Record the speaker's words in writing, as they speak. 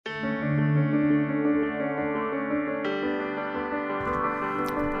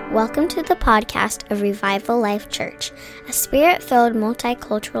Welcome to the podcast of Revival Life Church, a spirit-filled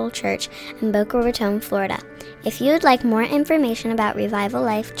multicultural church in Boca Raton, Florida. If you would like more information about Revival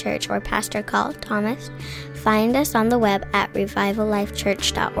Life Church or Pastor Carl Thomas, find us on the web at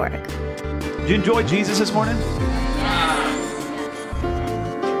revivallifechurch.org. Did you enjoy Jesus this morning?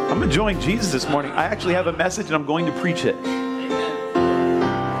 I'm enjoying Jesus this morning. I actually have a message and I'm going to preach it.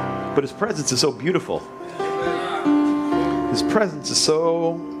 But His presence is so beautiful. His presence is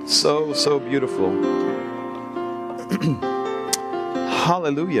so beautiful.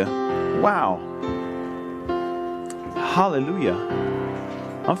 Hallelujah. Wow. Hallelujah.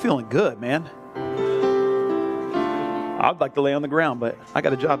 I'm feeling good, man. I'd like to lay on the ground, but I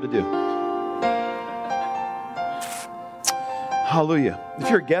got a job to do. Hallelujah. If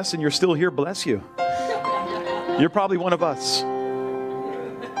you're a guest and you're still here, bless you. You're probably one of us.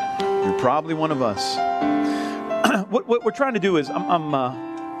 You're probably one of us. What we're trying to do is,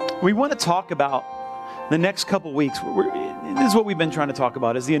 we want to talk about the next couple weeks. This is what we've been trying to talk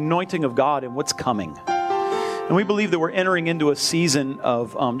about, is the anointing of God and what's coming. And we believe that we're entering into a season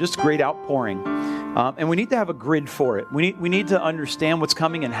of just great outpouring. And we need to have a grid for it. We need to understand what's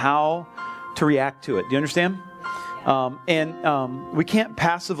coming and how to react to it. Do you understand? We can't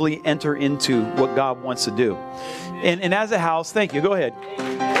passively enter into what God wants to do. And as a house, thank you. Go ahead.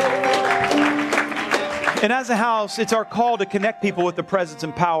 And as a house, it's our call to connect people with the presence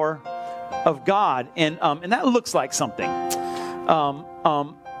and power of God. And that looks like something.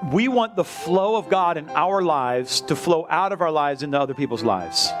 We want the flow of God in our lives to flow out of our lives into other people's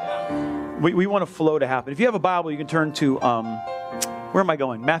lives. We want a flow to happen. If you have a Bible, you can turn to, where am I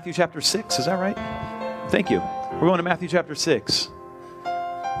going? Matthew chapter 6, is that right? Thank you. We're going to Matthew chapter 6.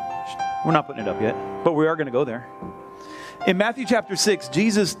 We're not putting it up yet, but we are going to go there. In Matthew chapter 6,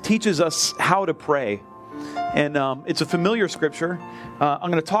 Jesus teaches us how to pray. And it's a familiar scripture.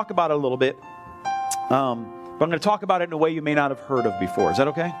 I'm going to talk about it a little bit. But I'm going to talk about it in a way you may not have heard of before. Is that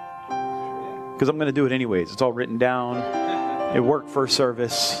okay? Because I'm going to do it anyways. It's all written down. It worked first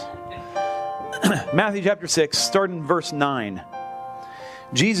service. Matthew chapter 6, starting in verse 9.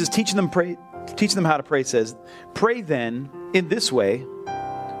 Jesus teaching them how to pray says, "Pray then in this way,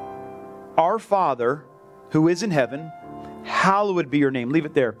 Our Father who is in heaven, hallowed be your name." Leave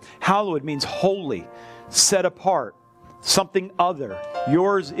it there. Hallowed means holy, set apart, something other.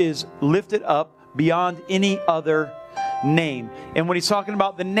 Yours is lifted up beyond any other name. And when he's talking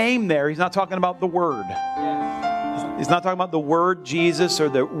about the name there, he's not talking about the word. He's not talking about the word Jesus or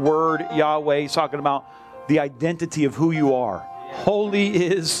the word Yahweh. He's talking about the identity of who you are. Holy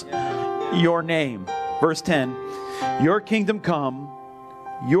is your name. Verse 10, "Your kingdom come,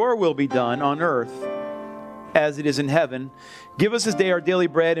 your will be done on earth as it is in heaven. Give us this day our daily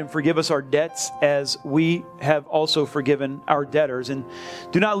bread, and forgive us our debts as we have also forgiven our debtors. And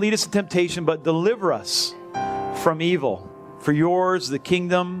do not lead us to temptation, but deliver us from evil. For yours the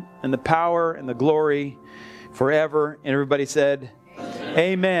kingdom and the power and the glory forever." And everybody said,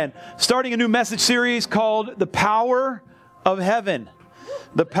 Amen. Starting a new message series called The Power of Heaven.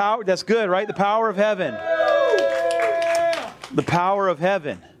 The power, that's good, right? The power of heaven. The power of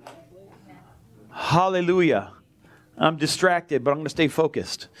heaven. Hallelujah. I'm distracted, but I'm going to stay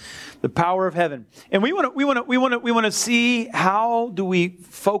focused. The power of heaven. And we want to see, how do we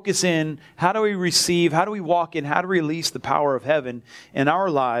focus in, how do we receive, how do we walk in, how to release the power of heaven in our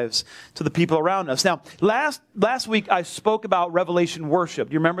lives to the people around us. Now, last week I spoke about revelation worship.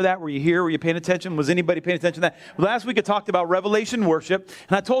 Do you remember that? Were you here? Were you paying attention? Was anybody paying attention to that? Last week I talked about revelation worship,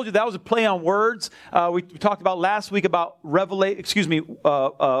 and I told you that was a play on words. We talked about last week about worship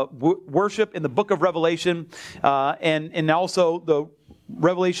in the book of Revelation, and also the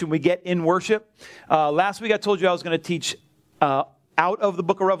revelation we get in worship. Last week I told you I was going to teach out of the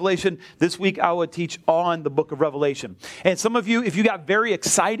book of Revelation. This week I would teach on the book of Revelation. And some of you, if you got very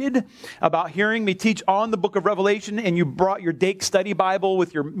excited about hearing me teach on the book of Revelation and you brought your Dake Study Bible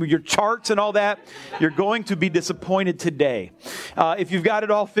with your charts and all that, you're going to be disappointed today. If you've got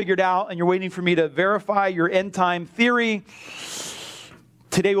it all figured out and you're waiting for me to verify your end time theory,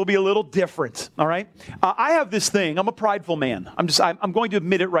 today will be a little different, all right? I have this thing. I'm a prideful man. I'm going to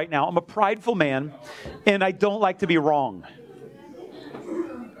admit it right now. I'm a prideful man, and I don't like to be wrong.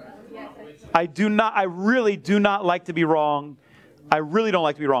 I really do not like to be wrong. I really don't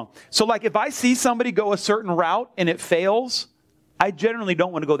like to be wrong. So, like, if I see somebody go a certain route and it fails, I generally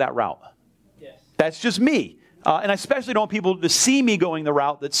don't want to go that route. Yes. That's just me. And I especially don't want people to see me going the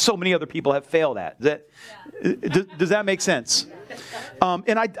route that so many other people have failed at. Does that make sense?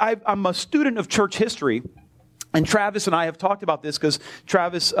 And I'm a student of church history. And Travis and I have talked about this because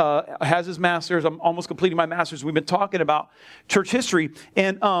Travis has his master's. I'm almost completing my master's. We've been talking about church history,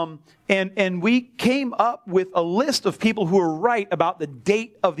 and we came up with a list of people who are right about the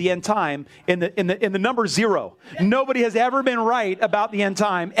date of the end time in the number 0. Nobody has ever been right about the end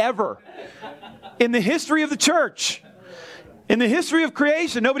time ever in the history of the church, in the history of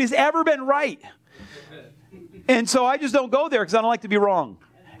creation. Nobody's ever been right, and so I just don't go there because I don't like to be wrong.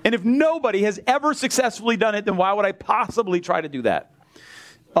 And if nobody has ever successfully done it, then why would I possibly try to do that?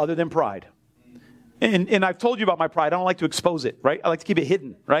 Other than pride. And I've told you about my pride. I don't like to expose it, right? I like to keep it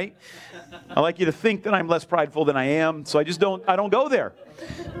hidden, right? I like you to think that I'm less prideful than I am. So I don't go there.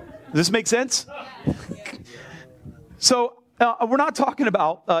 Does this make sense? So we're not talking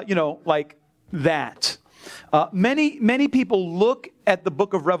about, like that. Many people look at the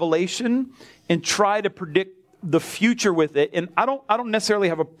book of Revelation and try to predict the future with it, and I don't necessarily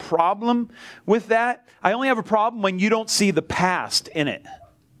have a problem with that. I only have a problem when you don't see the past in it.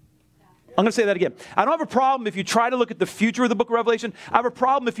 I'm going to say that again. I don't have a problem if you try to look at the future of the book of Revelation. I have a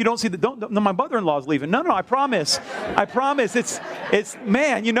problem if you don't see my mother-in-law is leaving. No, I promise. It's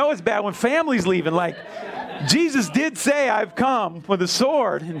man, you know it's bad when family's leaving. Like, Jesus did say, I've come with a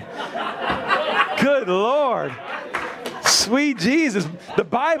sword. And, good Lord. Sweet Jesus, the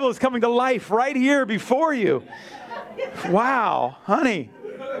Bible is coming to life right here before you. Wow, honey.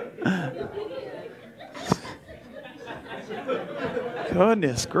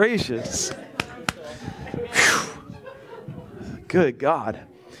 Goodness gracious. Whew. Good God.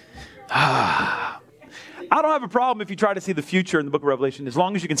 I don't have a problem if you try to see the future in the book of Revelation, as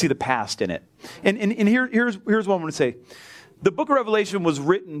long as you can see the past in it. And here's what I'm going to say. The book of Revelation was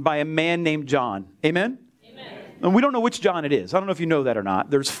written by a man named John. Amen? And we don't know which John it is. I don't know if you know that or not.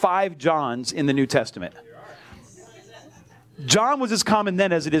 There's 5 Johns in the New Testament. John was as common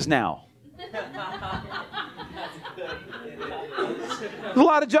then as it is now. There's a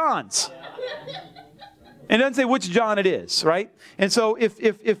lot of Johns. And it doesn't say which John it is, right? And so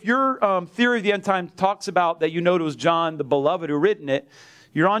if your theory of the end time talks about that you know it was John the Beloved who written it,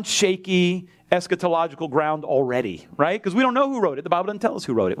 you're on shaky eschatological ground already, right? Because we don't know who wrote it. The Bible doesn't tell us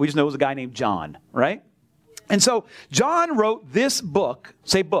who wrote it. We just know it was a guy named John, right? And so John wrote this book.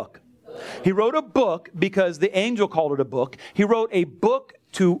 Say book. He wrote a book because the angel called it a book. He wrote a book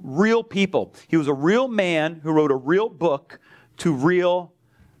to real people. He was a real man who wrote a real book to real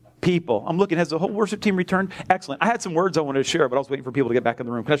people. I'm looking. Has the whole worship team returned? Excellent. I had some words I wanted to share, but I was waiting for people to get back in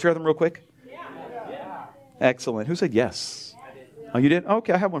the room. Can I share them real quick? Yeah. Excellent. Who said yes? Oh, you did?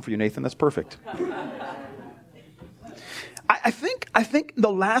 Okay, I have one for you, Nathan. That's perfect. I think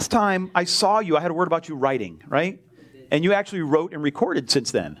the last time I saw you, I had a word about you writing, right? And you actually wrote and recorded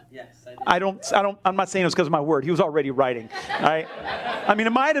since then. Yes, I did. I'm not saying it was because of my word. He was already writing, right? I mean,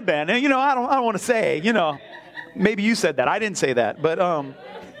 it might have been. And, I don't want to say, maybe you said that. I didn't say that, but no,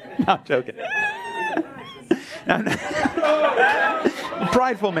 I'm joking.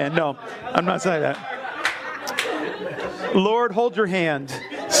 Prideful man. No, I'm not saying that. Lord, hold your hand.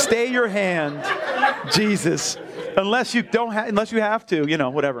 Stay your hand, Jesus. Unless you have to,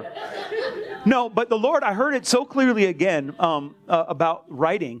 whatever. No, but the Lord, I heard it so clearly again about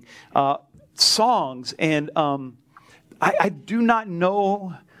writing songs, and I do not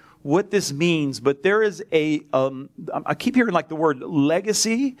know what this means, but there is I keep hearing like the word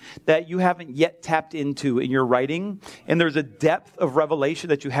legacy that you haven't yet tapped into in your writing, and there's a depth of revelation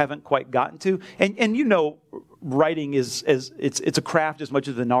that you haven't quite gotten to, and writing it's a craft as much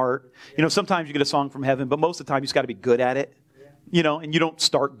as an art. Sometimes you get a song from heaven, but most of the time you just got to be good at it. And you don't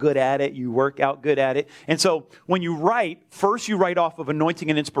start good at it, you work out good at it. And so when you write, first you write off of anointing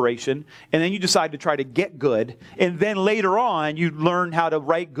and inspiration, and then you decide to try to get good, and then later on you learn how to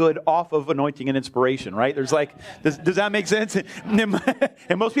write good off of anointing and inspiration, right? There's does that make sense? And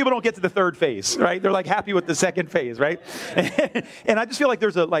most people don't get to the third phase, right? They're happy with the second phase, right? And I just feel like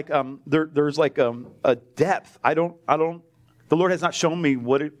there's a depth. The Lord has not shown me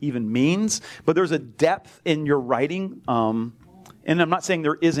what it even means, but there's a depth in your writing. And I'm not saying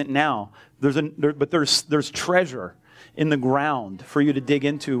there isn't now. But there's treasure in the ground for you to dig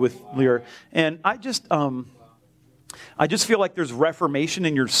into with your. And I just feel like there's reformation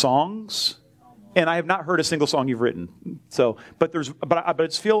in your songs, and I have not heard a single song you've written. So, but I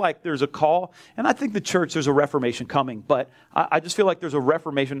just feel like there's a call, and I think the church there's a reformation coming. But I just feel like there's a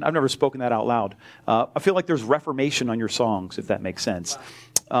reformation. I've never spoken that out loud. I feel like there's reformation on your songs, if that makes sense.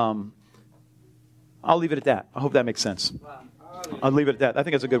 I'll leave it at that. I hope that makes sense. I'll leave it at that. I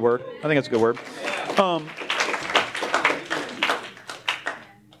think that's a good word.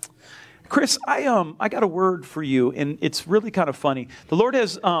 Chris, I got a word for you, and it's really kind of funny. The Lord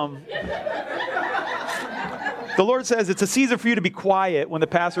has The Lord says it's a season for you to be quiet when the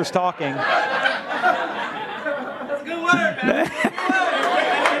pastor's talking. That's a good word, man.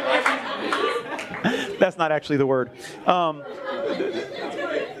 That's not actually the word.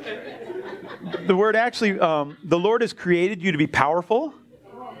 The word actually, the Lord has created you to be powerful.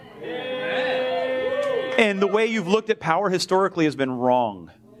 And the way you've looked at power historically has been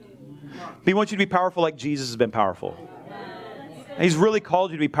wrong. He wants you to be powerful like Jesus has been powerful. He's really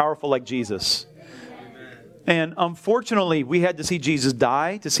called you to be powerful like Jesus. And unfortunately, we had to see Jesus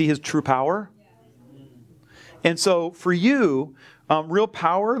die to see his true power. And so for you, real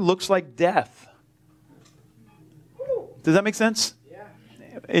power looks like death. Does that make sense?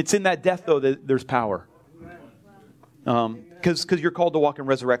 It's in that death, though, that there's power. Because you're called to walk in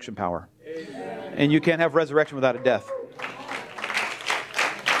resurrection power. And you can't have resurrection without a death.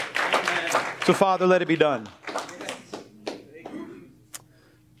 So, Father, let it be done.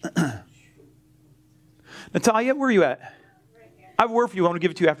 Natalia, where are you at? I have a word for you. I want to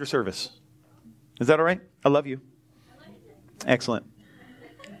give it to you after service. Is that all right? I love you. Excellent.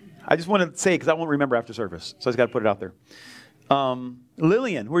 I just want to say, because I won't remember after service. So I just got to put it out there.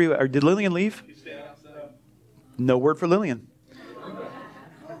 Lillian, where are you at? Or did Lillian leave? No word for Lillian.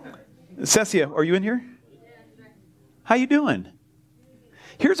 Cecia, are you in here? How you doing?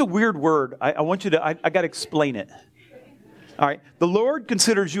 Here's a weird word. I want you to, I got to explain it. All right. The Lord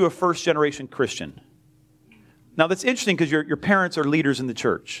considers you a first-generation Christian. Now, that's interesting because your parents are leaders in the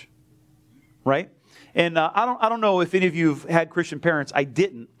church, right? And I don't know if any of you have had Christian parents. I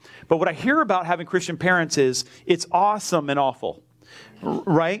didn't. But what I hear about having Christian parents is it's awesome and awful,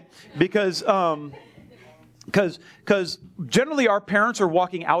 right? Because generally our parents are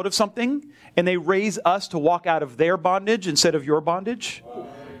walking out of something and they raise us to walk out of their bondage instead of your bondage.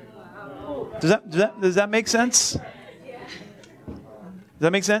 Does that make sense? Does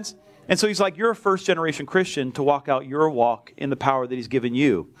that make sense? And so he's like, you're a first-generation Christian to walk out your walk in the power that he's given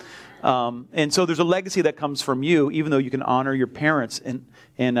you. And so there's a legacy that comes from you, even though you can honor your parents.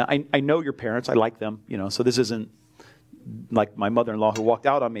 And I know your parents. I like them, so this isn't like my mother-in-law who walked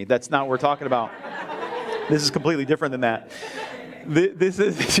out on me. That's not what we're talking about. This is completely different than that.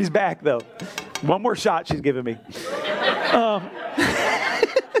 She's back, though. One more shot she's giving me.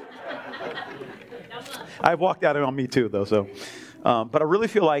 I've walked out on me, too, though, so... but I really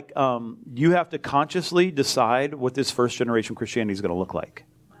feel like you have to consciously decide what this first-generation Christianity is going to look like.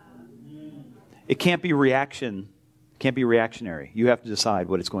 It can't be reaction. It can't be reactionary. You have to decide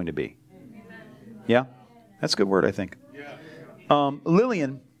what it's going to be. Yeah? That's a good word, I think.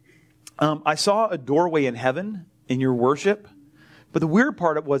 Lillian, I saw a doorway in heaven in your worship, but the weird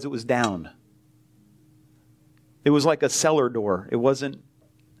part of it was down. It was like a cellar door. It wasn't,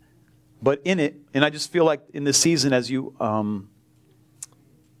 but in it, and I just feel like in this season as you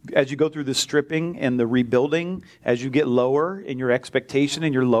go through the stripping and the rebuilding, as you get lower in your expectation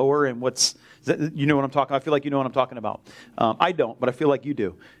and you're lower in you know what I'm talking about? I feel like you know what I'm talking about. I don't, but I feel like you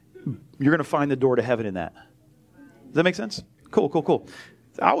do. You're going to find the door to heaven in that. Does that make sense? Cool.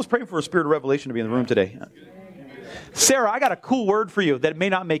 I was praying for a spirit of revelation to be in the room today. Sarah, I got a cool word for you that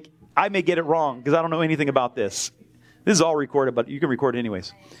I may get it wrong because I don't know anything about this. This is all recorded, but you can record it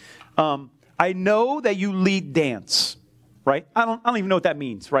anyways. I know that you lead dance. Right? I don't even know what that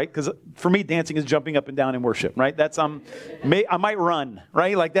means, right? Because for me, dancing is jumping up and down in worship, right? That's I might run,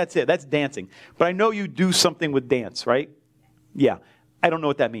 right? Like that's it. That's dancing. But I know you do something with dance, right? Yeah. I don't know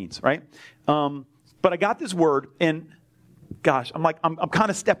what that means, right? But I got this word, and gosh, I'm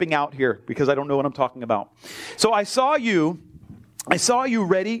kind of stepping out here because I don't know what I'm talking about. So I saw you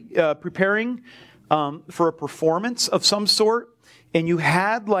ready, preparing for a performance of some sort. And you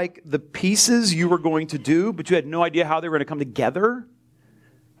had like the pieces you were going to do, but you had no idea how they were going to come together.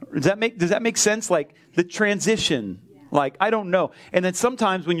 Does that make sense? Like the transition, like I don't know. And then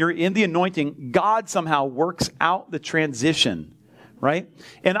sometimes when you're in the anointing, God somehow works out the transition, right?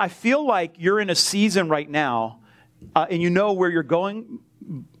 And I feel like you're in a season right now, and you know where you're going,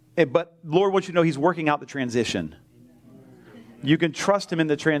 but Lord wants you to know He's working out the transition. You can trust Him in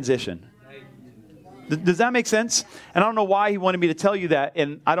the transition. Does that make sense? And I don't know why He wanted me to tell you that,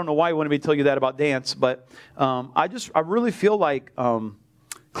 and I don't know why He wanted me to tell you that about dance, but I really feel like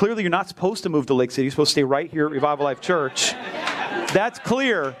clearly you're not supposed to move to Lake City. You're supposed to stay right here at Revival Life Church. That's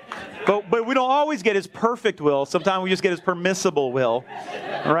clear. But we don't always get His perfect will. Sometimes we just get His permissible will,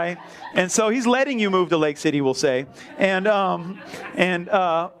 right? And so He's letting you move to Lake City, we'll say. And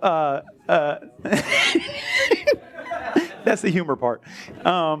that's the humor part.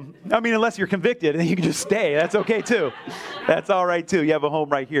 Unless you're convicted, then you can just stay. That's okay, too. That's all right, too. You have a home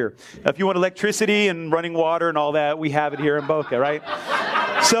right here. If you want electricity and running water and all that, we have it here in Boca, right?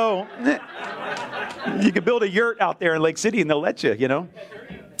 So, You could build a yurt out there in Lake City and they'll let you, you know.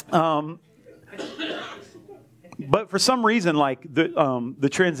 But for some reason, like the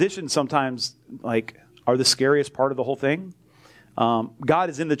transitions sometimes like are the scariest part of the whole thing. God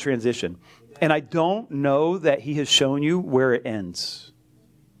is in the transition. And I don't know that he has shown you where it ends.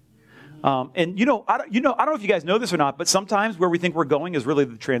 And I don't know if you guys know this or not, but sometimes where we think we're going is really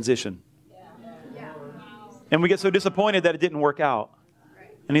the transition. And we get so disappointed that it didn't work out.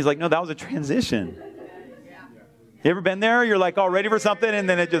 And he's like, no, that was a transition. You ever been there? You're like all ready for something, and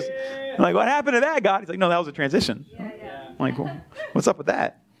then it just, like, what happened to that, God? He's like, no, that was a transition. I'm like, well, what's up with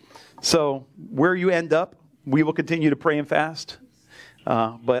that? So where you end up, we will continue to pray and fast.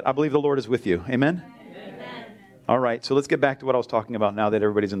 But I believe the Lord is with you. Amen? Amen? All right, so let's get back to what I was talking about now that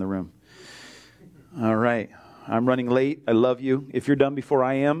everybody's in the room. All right, I'm running late. I love you. If you're done before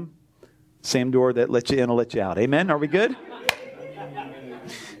I am, same door that lets you in will let you out. Amen? Are we good?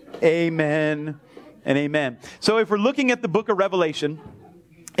 Amen and amen. So if we're looking at the book of Revelation,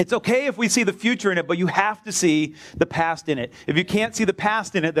 it's okay if we see the future in it, but you have to see the past in it. If you can't see the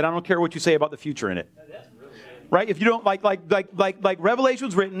past in it, then I don't care what you say about the future in it. Right? If you don't like Revelation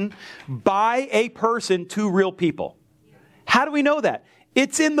was written by a person to real people. How do we know that?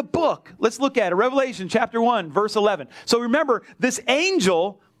 It's in the book. Let's look at it. Revelation chapter 1, verse 11. So remember, this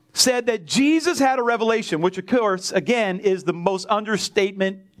angel said that Jesus had a revelation, which of course, again, is the most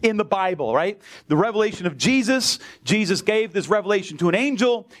understatement in the Bible, right? The revelation of Jesus. Jesus gave this revelation to an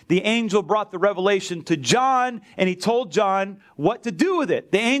angel. The angel brought the revelation to John, and he told John what to do with it.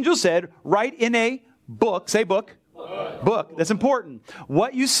 The angel said, write in a book. Say book. Book. That's important.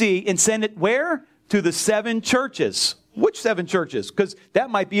 What you see, and send it where? To the 7 churches. Which 7 churches? Because that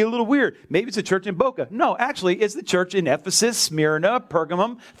might be a little weird. Maybe it's a church in Boca. No, actually, it's the church in Ephesus, Smyrna,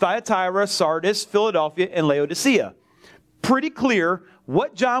 Pergamum, Thyatira, Sardis, Philadelphia, and Laodicea. Pretty clear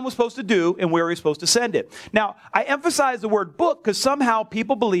what John was supposed to do and where he was supposed to send it. Now, I emphasize the word book because somehow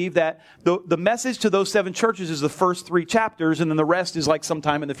people believe that the message to those 7 churches is the first 3 chapters and then the rest is like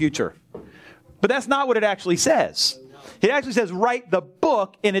sometime in the future. But that's not what it actually says. It actually says, write the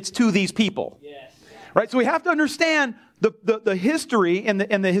book, and it's to these people. Right? So we have to understand the history and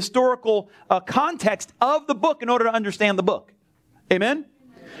the historical context of the book in order to understand the book. Amen?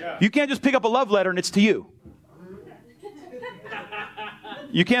 Yeah. You can't just pick up a love letter and it's to you.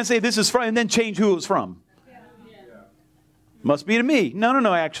 You can't say this is from and then change who it was from. Must be to me.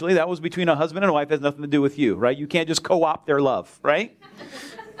 No, actually. That was between a husband and a wife. It has nothing to do with you, right? You can't just co-opt their love, right?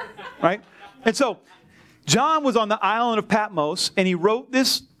 Right? And so, John was on the island of Patmos, and he wrote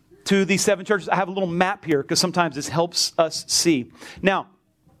this to these 7 churches. I have a little map here, because sometimes this helps us see. Now,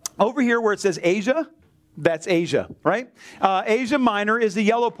 over here where it says Asia, that's Asia, right? Asia Minor is the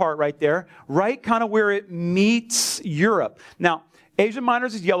yellow part right there, right kind of where it meets Europe. Now, Asia Minor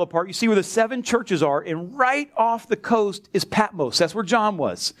is the yellow part. You see where the 7 churches are, and right off the coast is Patmos. That's where John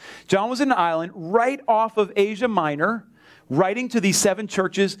was. John was in an island right off of Asia Minor, writing to these 7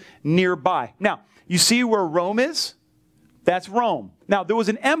 churches nearby. Now, you see where Rome is? That's Rome. Now, there was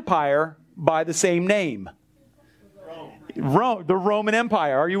an empire by the same name. Rome, the Roman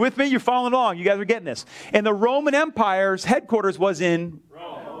Empire. Are you with me? You're following along. You guys are getting this. And the Roman Empire's headquarters was in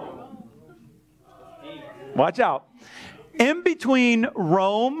Rome. Watch out. In between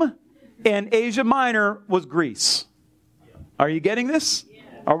Rome and Asia Minor was Greece. Are you getting this?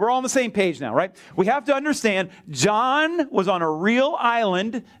 We're all on the same page now, right? We have to understand John was on a real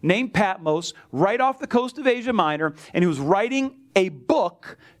island named Patmos right off the coast of Asia Minor, and he was writing a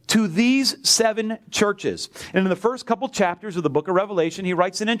book to these 7 churches. And in the first couple chapters of the book of Revelation, he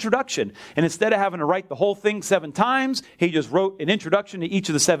writes an introduction. And instead of having to write the whole thing 7 times, he just wrote an introduction to each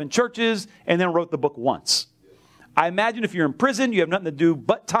of the 7 churches and then wrote the book once. I imagine if you're in prison, you have nothing to do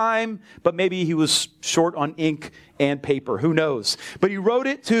but time, but maybe he was short on ink and paper. Who knows? But he wrote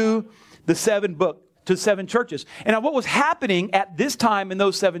it to the 7 churches. And what was happening at this time in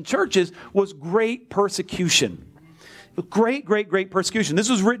those 7 churches was great persecution. Great persecution. This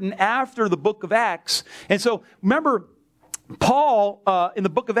was written after the book of Acts. And so remember, Paul, in the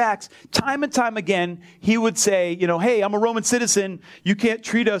book of Acts, time and time again, he would say, hey, I'm a Roman citizen. You can't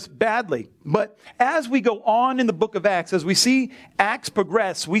treat us badly. But as we go on in the book of Acts, as we see Acts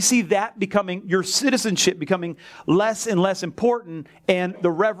progress, we see that becoming, your citizenship becoming less and less important, and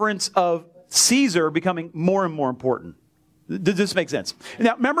the reverence of Caesar becoming more and more important. Does this make sense?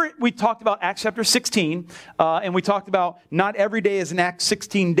 Now, remember we talked about Acts chapter 16, and we talked about not every day is an Acts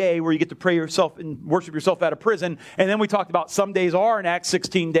 16 day where you get to pray yourself and worship yourself out of prison. And then we talked about some days are an Acts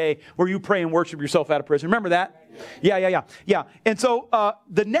 16 day where you pray and worship yourself out of prison. Remember that? Yeah. And so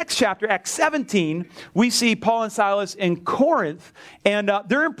the next chapter, Acts 17, we see Paul and Silas in Corinth, and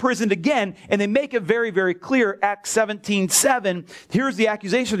they're imprisoned again, and they make it very, very clear. Acts 17:7, here's the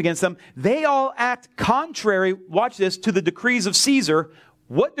accusation against them. They all act contrary, watch this, to the decrees of Caesar.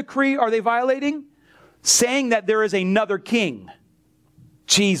 What decree are they violating? Saying that there is another king,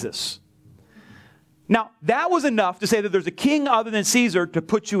 Jesus. Now, that was enough to say that there's a king other than Caesar to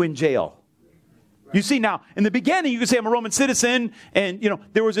put you in jail. You see, now, in the beginning, you could say I'm a Roman citizen, and,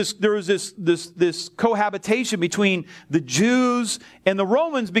 there was this cohabitation between the Jews and the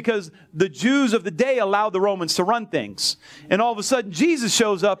Romans because the Jews of the day allowed the Romans to run things. And all of a sudden, Jesus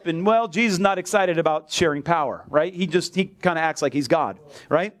shows up, and, Jesus is not excited about sharing power, right? He kind of acts like he's God,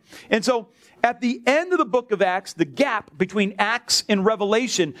 right? And so, at the end of the book of Acts, the gap between Acts and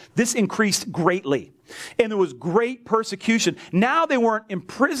Revelation, this increased greatly. And there was great persecution. Now they weren't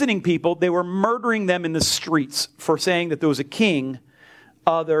imprisoning people, they were murdering them in the streets for saying that there was a king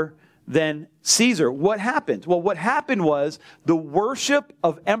other than Caesar. What happened? Well, what happened was the worship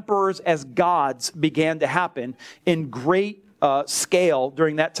of emperors as gods began to happen in great scale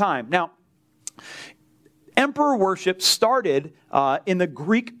during that time. Now, emperor worship started in the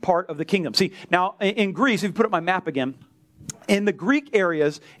Greek part of the kingdom. See, now in Greece, if you put up my map again, in the Greek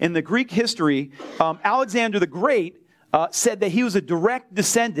areas, in the Greek history, Alexander the Great said that he was a direct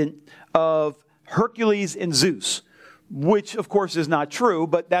descendant of Hercules and Zeus, which of course is not true,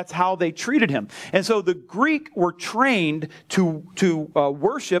 but that's how they treated him. And so the Greek were trained to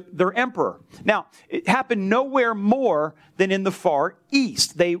worship their emperor. Now, it happened nowhere more than in the Far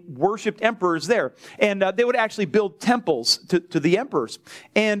East. They worshipped emperors there. And they would actually build temples to the emperors.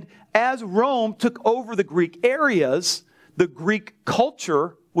 And as Rome took over the Greek areas, the Greek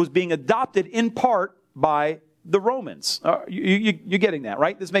culture was being adopted in part by the Romans. You're getting that,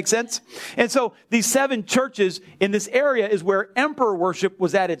 right? This makes sense? And so these 7 churches in this area is where emperor worship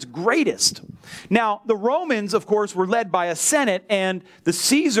was at its greatest. Now, the Romans, of course, were led by a Senate, and the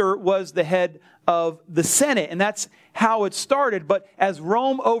Caesar was the head of the Senate, and that's how it started. But as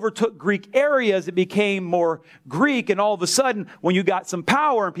Rome overtook Greek areas, it became more Greek, and all of a sudden, when you got some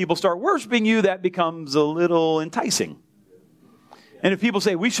power and people start worshiping you, that becomes a little enticing. And if people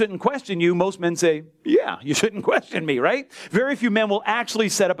say, we shouldn't question you, most men say, yeah, you shouldn't question me, right? Very few men will actually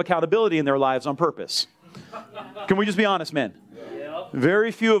set up accountability in their lives on purpose. Can we just be honest, men? Yeah.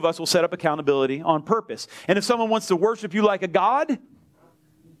 Very few of us will set up accountability on purpose. And if someone wants to worship you like a god,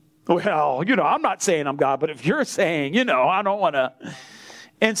 well, I'm not saying I'm God, but if you're saying, I don't want to.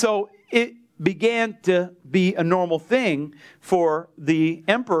 And so it began to be a normal thing for the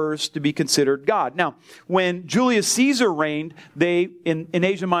emperors to be considered God. Now, when Julius Caesar reigned, they, in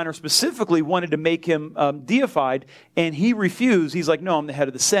Asia Minor specifically, wanted to make him deified, and he refused. He's like, no, I'm the head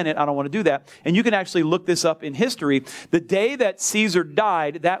of the Senate. I don't want to do that. And you can actually look this up in history. The day that Caesar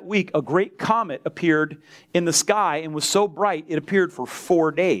died, that week, a great comet appeared in the sky and was so bright, it appeared for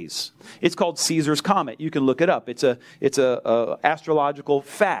 4 days. It's called Caesar's Comet. You can look it up. It's a astrological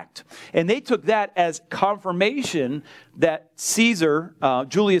fact. And they took that as confirmation that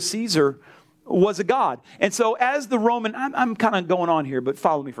Julius Caesar, was a god. And so as the Roman, I'm kind of going on here, but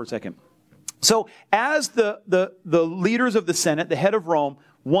follow me for a second. So as the leaders of the Senate, the head of Rome,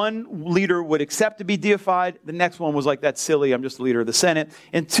 one leader would accept to be deified. The next one was like, that's silly, I'm just the leader of the Senate.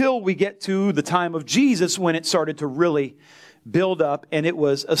 Until we get to the time of Jesus when it started to really build up, and it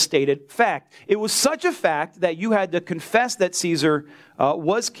was a stated fact. It was such a fact that you had to confess that Caesar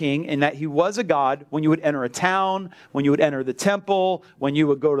was king and that he was a god when you would enter a town, when you would enter the temple, when you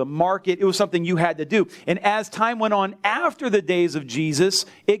would go to the market. It was something you had to do. And as time went on after the days of Jesus,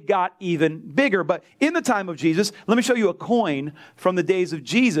 it got even bigger. But in the time of Jesus, let me show you a coin from the days of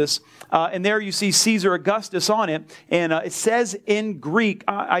Jesus. And there you see Caesar Augustus on it. And it says in Greek,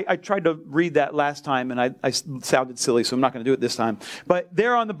 I tried to read that last time and I sounded silly, so I'm not going to do it this time. But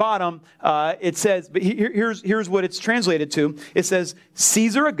there on the bottom, it says, but here's what it's translated to. It says,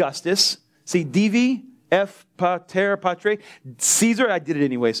 Caesar Augustus, see, Divi, F, Pater, Patre, Caesar, I did it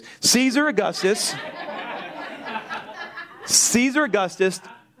anyways. Caesar Augustus,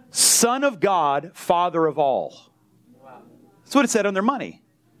 Son of God, Father of all. That's what it said on their money.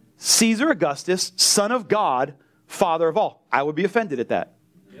 Caesar Augustus, Son of God, Father of all. I would be offended at that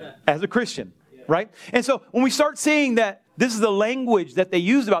as a Christian, right? And so when we start seeing that this is the language that they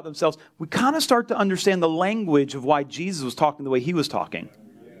used about themselves, we kind of start to understand the language of why Jesus was talking the way he was talking.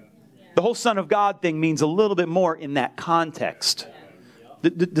 The whole Son of God thing means a little bit more in that context.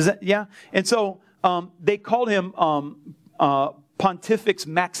 Does that, yeah? And so they called him Pontifex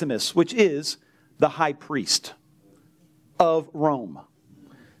Maximus, which is the high priest of Rome.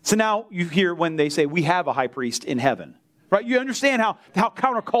 So now you hear when they say, we have a high priest in heaven. Right? You understand how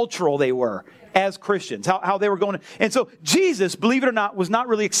countercultural they were as Christians, how they were going. And so Jesus, believe it or not, was not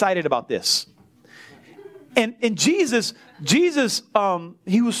really excited about this. And Jesus,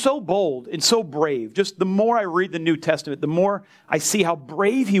 he was so bold and so brave. Just the more I read the New Testament, the more I see how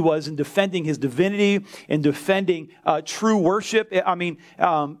brave he was in defending his divinity and defending true worship. I mean,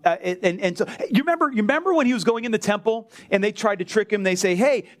 and so you remember when he was going in the temple and they tried to trick him? They say,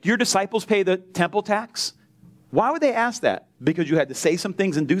 "Hey, do your disciples pay the temple tax?" Why would they ask that? Because you had to say some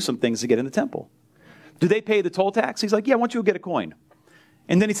things and do some things to get in the temple. Do they pay the toll tax? He's like, "Yeah, why don't you get a coin?"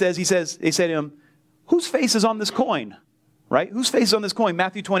 And then they say to him, "Whose face is on this coin?" Right? Whose face is on this coin?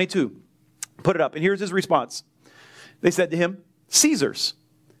 Matthew 22. Put it up. And here's his response. They said to him, "Caesar's."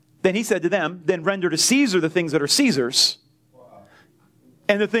 Then he said to them, "Then render to Caesar the things that are Caesar's,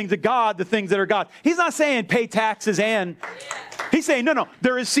 and the things of God, the things that are God." He's not saying pay taxes and... He's saying, no,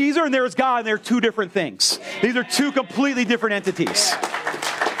 there is Caesar and there is God, and they're two different things. These are two completely different entities.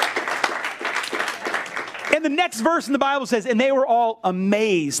 And the next verse in the Bible says, and they were all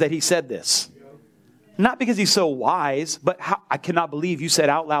amazed that he said this. Not because he's so wise, but I cannot believe you said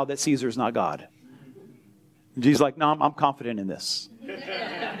out loud that Caesar is not God. And Jesus is like, no, I'm confident in this.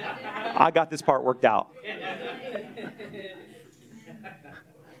 I got this part worked out.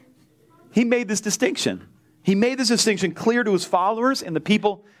 He made this distinction. He made this distinction clear to his followers and the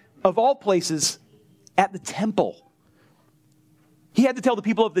people of all places at the temple. He had to tell the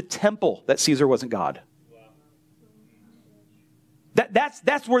people of the temple that Caesar wasn't God.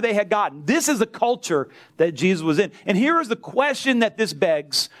 That's where they had gotten. This is the culture that Jesus was in. And here is the question that this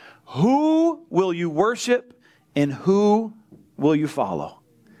begs. Who will you worship and who will you follow?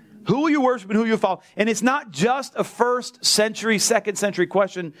 Who will you worship and who will you follow? And it's not just a first century, second century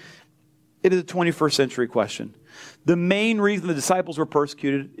question. It is a 21st century question. The main reason the disciples were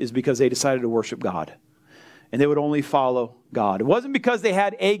persecuted is because they decided to worship God. And they would only follow God. It wasn't because they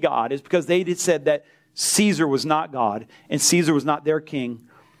had a God. It's because they said that Caesar was not God and Caesar was not their king,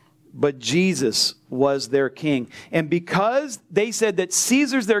 but Jesus was their king. And because they said that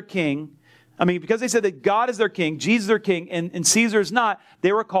Caesar's their king, because they said that God is their king, Jesus is their king, and Caesar is not,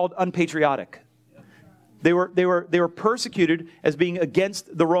 they were called unpatriotic. They were persecuted as being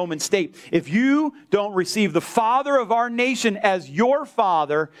against the Roman state. If you don't receive the father of our nation as your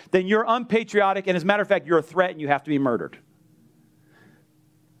father, then you're unpatriotic. And as a matter of fact, you're a threat and you have to be murdered.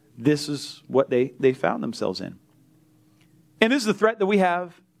 This is what they found themselves in. And this is the threat that we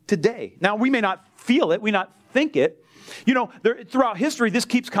have today. Now, we may not feel it. We not think it. You know, throughout history, this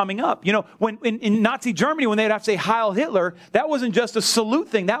keeps coming up. You know, when in Nazi Germany, when they'd have to say Heil Hitler, that wasn't just a salute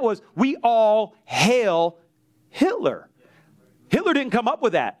thing. That was, we all hail Hitler. Hitler didn't come up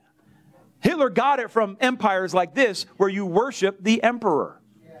with that. Hitler got it from empires like this, where you worship the emperor.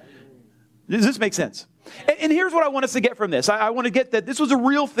 Does this make sense? And here's what I want us to get from this. I want to get that this was a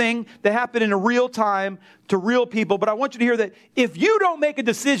real thing that happened in a real time to real people. But I want you to hear that if you don't make a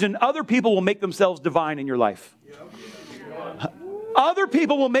decision, other people will make themselves divine in your life. Other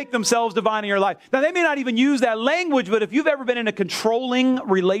people will make themselves divine in your life. Now, they may not even use that language, but if you've ever been in a controlling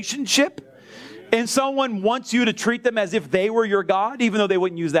relationship and someone wants you to treat them as if they were your God, even though they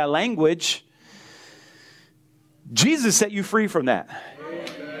wouldn't use that language, Jesus set you free from that.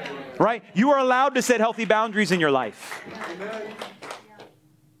 Right? You are allowed to set healthy boundaries in your life.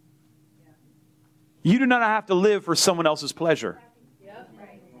 You do not have to live for someone else's pleasure.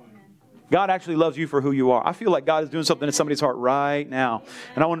 God actually loves you for who you are. I feel like God is doing something in somebody's heart right now.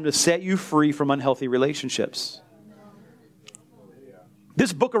 And I want Him to set you free from unhealthy relationships.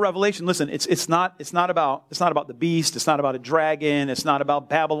 This book of Revelation, listen, it's not about the beast. It's not about a dragon. It's not about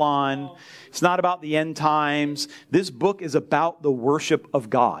Babylon. It's not about the end times. This book is about the worship of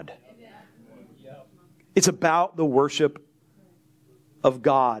God. It's about the worship of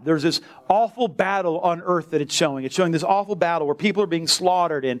God. There's this awful battle on earth that it's showing. It's showing this awful battle where people are being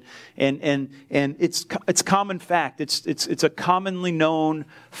slaughtered, and it's common fact. It's a commonly known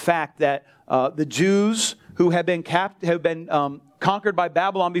fact that the Jews who have been conquered by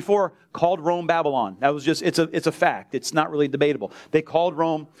Babylon before called Rome Babylon. That was just it's a fact. It's not really debatable. They called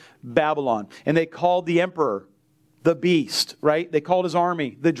Rome Babylon, and they called the emperor the beast, right? They called his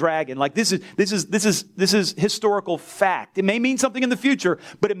army the dragon. Like this is historical fact. It may mean something in the future,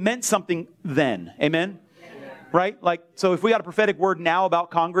 but it meant something then. Amen? Right? Like, so if we got a prophetic word now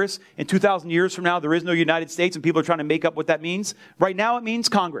about Congress, in 2,000 years from now, there is no United States, and people are trying to make up what that means. Right now, it means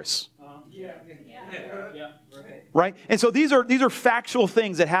Congress. Right? And so these are factual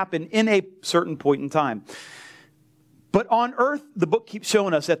things that happen in a certain point in time. But on earth, the book keeps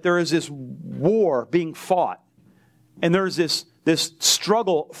showing us that there is this war being fought. And there's this this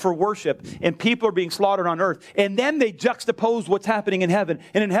struggle for worship, and people are being slaughtered on earth. And then they juxtapose what's happening in heaven.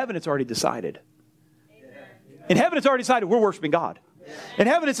 And in heaven, it's already decided. In heaven, it's already decided we're worshiping God. In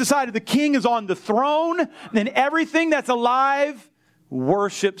heaven, it's decided the king is on the throne, and everything that's alive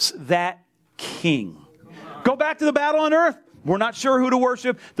worships that king. Go back to the battle on earth. We're not sure who to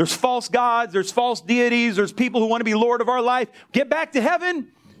worship. There's false gods. There's false deities. There's people who want to be Lord of our life. Get back to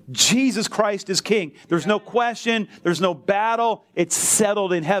heaven. Jesus Christ is king. There's no question. There's no battle. It's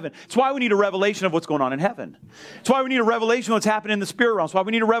settled in heaven. It's why we need a revelation of what's going on in heaven. It's why we need a revelation of what's happening in the spirit realm. It's why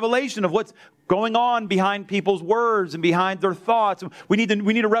we need a revelation of what's going on behind people's words and behind their thoughts. We need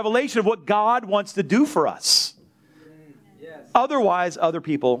a revelation of what God wants to do for us. Yes. Otherwise, other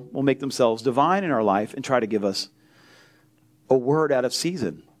people will make themselves divine in our life and try to give us a word out of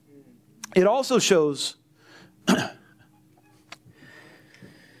season. It also shows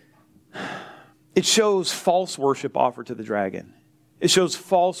it shows false worship offered to the dragon. It shows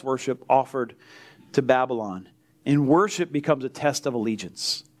false worship offered to Babylon. And worship becomes a test of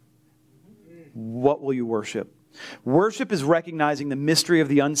allegiance. What will you worship? Worship is recognizing the mystery of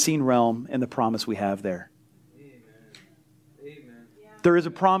the unseen realm and the promise we have there. Amen. There is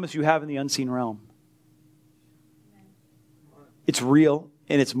a promise you have in the unseen realm. It's real,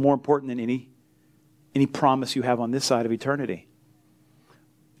 and it's more important than any promise you have on this side of eternity.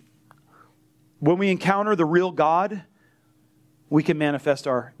 When we encounter the real God, we can manifest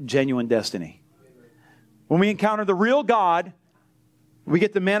our genuine destiny. When we encounter the real God, we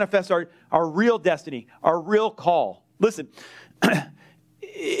get to manifest our real destiny, our real call. Listen,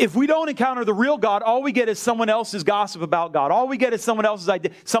 if we don't encounter the real God, all we get is someone else's gossip about God. All we get is someone else's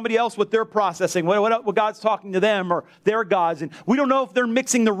idea, somebody else what they're processing, what God's talking to them or their gods. And we don't know if they're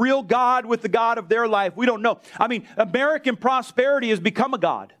mixing the real God with the God of their life. We don't know. I mean, American prosperity has become a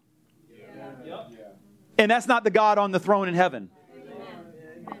God. Yeah. And that's not the God on the throne in heaven.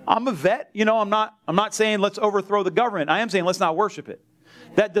 I'm a vet. I'm not saying let's overthrow the government. I am saying let's not worship it.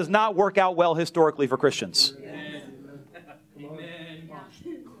 That does not work out well historically for Christians.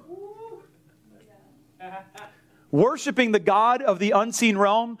 Worshipping the God of the unseen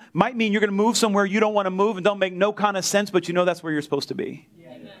realm might mean you're going to move somewhere you don't want to move and don't make no kind of sense, but you know that's where you're supposed to be.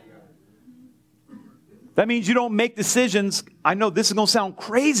 That means you don't make decisions. I know this is going to sound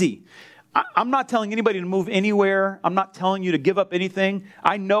crazy. I'm not telling anybody to move anywhere. I'm not telling you to give up anything.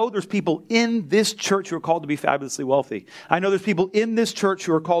 I know there's people in this church who are called to be fabulously wealthy. I know there's people in this church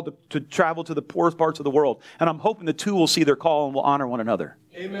who are called to travel to the poorest parts of the world. And I'm hoping the two will see their call and will honor one another.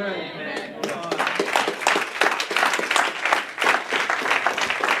 Amen. Amen.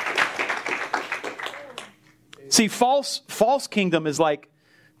 See, false kingdom is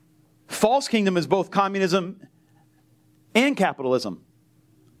both communism and capitalism.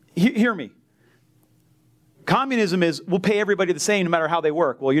 Hear me. Communism is, we'll pay everybody the same no matter how they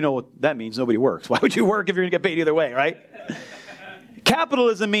work. Well, you know what that means. Nobody works. Why would you work if you're going to get paid either way, right?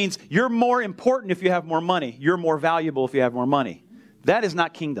 Capitalism means you're more important if you have more money. You're more valuable if you have more money. That is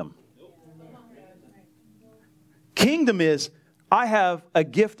not kingdom. Kingdom is, I have a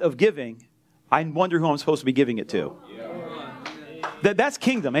gift of giving. I wonder who I'm supposed to be giving it to. That's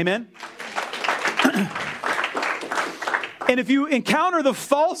kingdom. Amen? And if you encounter the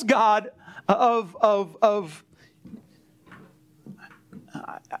false god I'm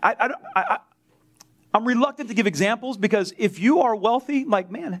reluctant to give examples because if you are wealthy,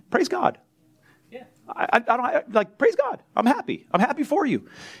 man, praise God. Yeah. Praise God. I'm happy. I'm happy for you.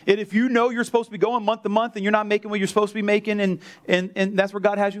 And if you know you're supposed to be going month to month and you're not making what you're supposed to be making and that's where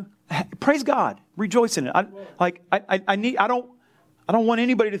God has you, praise God. Rejoice in it. I don't want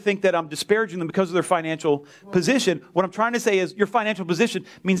anybody to think that I'm disparaging them because of their financial position. What I'm trying to say is your financial position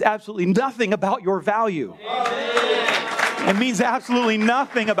means absolutely nothing about your value. Amen. It means absolutely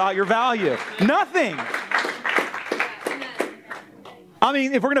nothing about your value. Nothing. I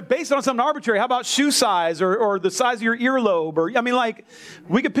mean, if we're going to base it on something arbitrary, how about shoe size or the size of your earlobe?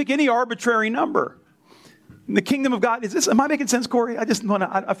 We could pick any arbitrary number. In the kingdom of God, am I making sense, Corey? I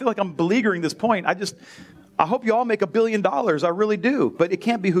feel like I'm beleaguering this point. I hope you all make $1 billion. I really do. But it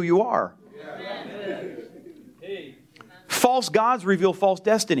can't be who you are. False gods reveal false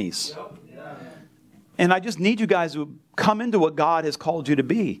destinies. And I just need you guys to come into what God has called you to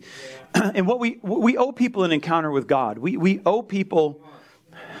be. And what we owe people an encounter with God. We owe people,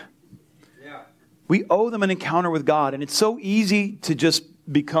 we owe them an encounter with God. And it's so easy to just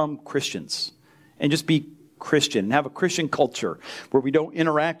become Christians and just be Christian and have a Christian culture where we don't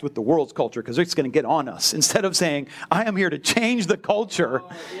interact with the world's culture because it's going to get on us. Instead of saying, I am here to change the culture,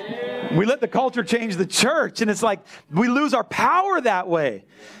 we let the culture change the church. And it's like we lose our power that way.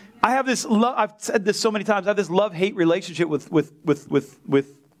 I have this love, I've said this so many times, I have this love-hate relationship with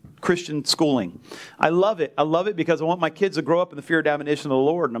Christian schooling. I love it. I love it because I want my kids to grow up in the fear and admonition of the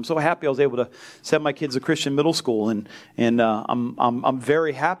Lord. And I'm so happy I was able to send my kids to Christian middle school. And I'm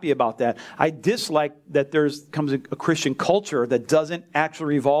very happy about that. I dislike that comes a Christian culture that doesn't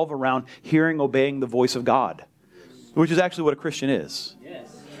actually revolve around hearing, obeying the voice of God, which is actually what a Christian is.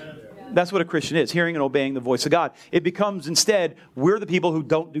 That's what a Christian is, hearing and obeying the voice of God. It becomes instead, we're the people who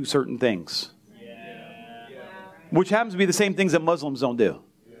don't do certain things. Which happens to be the same things that Muslims don't do.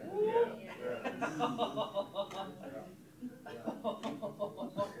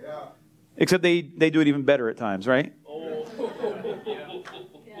 Except they do it even better at times, right?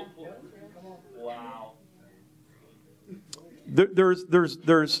 Wow. There's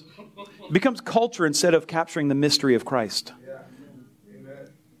it becomes culture instead of capturing the mystery of Christ.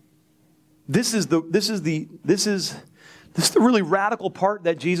 This is the really radical part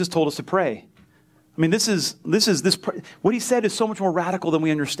that Jesus told us to pray. I mean, what he said is so much more radical than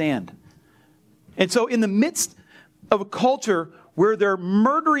we understand. And so in the midst of a culture where they're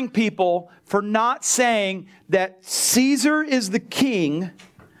murdering people for not saying that Caesar is the king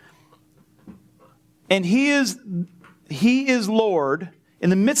and he is Lord, in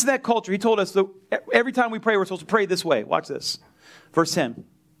the midst of that culture, he told us that every time we pray, we're supposed to pray this way. Watch this. Verse 10.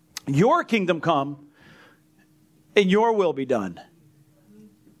 Your kingdom come and your will be done.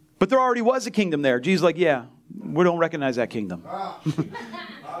 But there already was a kingdom there. Jesus is like, yeah, we don't recognize that kingdom.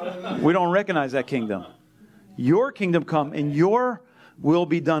 We don't recognize that kingdom. Your kingdom come and your will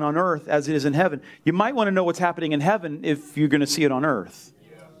be done on earth as it is in heaven. You might want to know what's happening in heaven if you're going to see it on earth.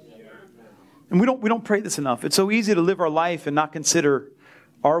 And we don't pray this enough. It's so easy to live our life and not consider,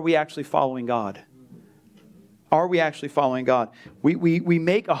 are we actually following God? Are we actually following God? We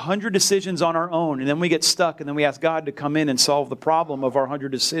make 100 decisions on our own, and then we get stuck, and then we ask God to come in and solve the problem of our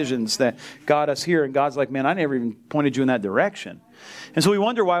 100 decisions that got us here. And God's like, man, I never even pointed you in that direction. And so we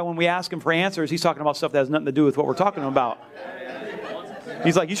wonder why when we ask him for answers, he's talking about stuff that has nothing to do with what we're talking about.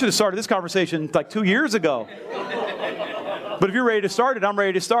 He's like, you should have started this conversation like 2 years ago. But if you're ready to start it, I'm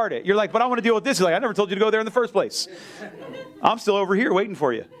ready to start it. You're like, but I want to deal with this. He's like, I never told you to go there in the first place. I'm still over here waiting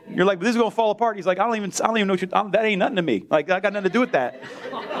for you. You're like, but this is going to fall apart. He's like, I don't even know what that ain't nothing to me. Like, I got nothing to do with that.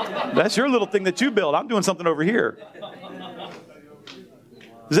 That's your little thing that you build. I'm doing something over here.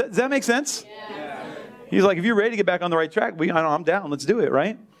 Does that make sense? He's like, if you're ready to get back on the right track, I'm down. Let's do it,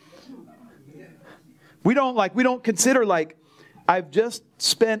 right? We don't consider like, I've just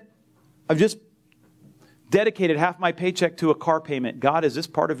dedicated half my paycheck to a car payment. God, is this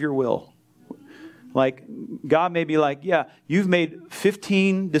part of your will? Like, God may be like, yeah, you've made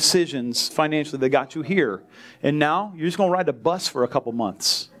 15 decisions financially that got you here. And now you're just going to ride a bus for a couple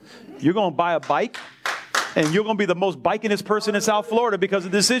months. You're going to buy a bike, and you're going to be the most bikingest person in South Florida because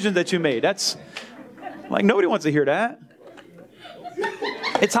of the decisions that you made. That's, like, nobody wants to hear that.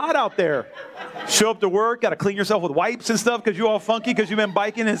 It's hot out there. Show up to work, got to clean yourself with wipes and stuff because you're all funky because you've been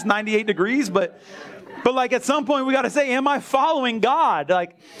biking and it's 98 degrees, But like at some point we got to say, am I following God?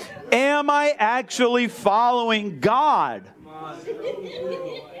 Like, am I actually following God?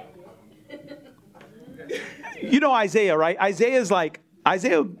 You know Isaiah, right?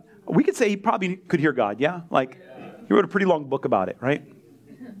 Isaiah, we could say he probably could hear God, yeah? Like, he wrote a pretty long book about it, right?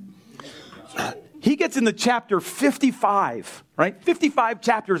 He gets into chapter 55, right? 55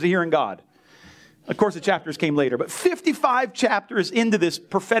 chapters of hearing God. Of course, the chapters came later, but 55 chapters into this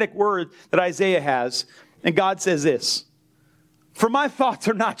prophetic word that Isaiah has, and God says this, for my thoughts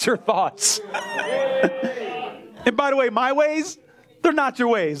are not your thoughts. And by the way, my ways, they're not your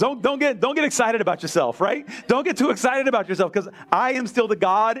ways. Don't get excited about yourself, right? Don't get too excited about yourself because I am still the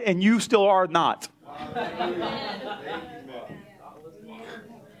God and you still are not.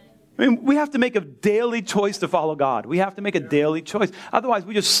 I mean, we have to make a daily choice to follow God. We have to make a daily choice. Otherwise,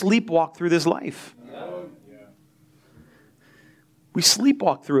 we just sleepwalk through this life. We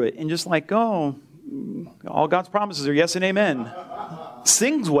sleepwalk through it and just like, oh, all God's promises are yes and amen.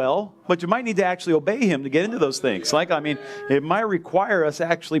 Sings well, but you might need to actually obey him to get into those things. Like, I mean, it might require us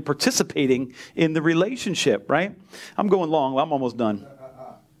actually participating in the relationship, right? I'm going long. I'm almost done.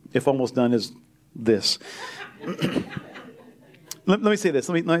 If almost done is this. Let me say this.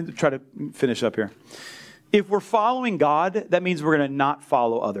 Let me try to finish up here. If we're following God, that means we're going to not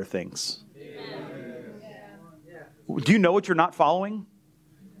follow other things. Do you know what you're not following?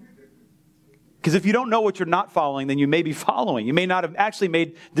 Because if you don't know what you're not following, then you may be following. You may not have actually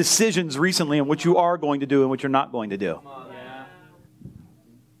made decisions recently on what you are going to do and what you're not going to do.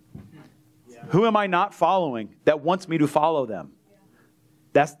 Who am I not following that wants me to follow them?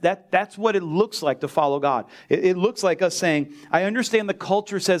 That's what it looks like to follow God. It looks like us saying, I understand the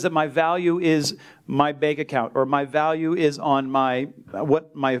culture says that my value is my bank account, or my value is on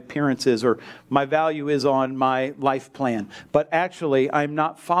what my appearance is, or my value is on my life plan. But actually, I'm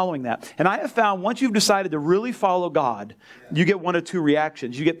not following that. And I have found once you've decided to really follow God, you get one of two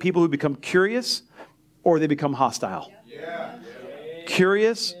reactions. You get people who become curious or they become hostile.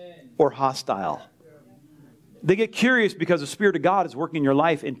 Curious or hostile. They get curious because the Spirit of God is working in your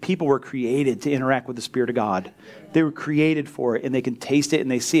life, and people were created to interact with the Spirit of God. They were created for it, and they can taste it and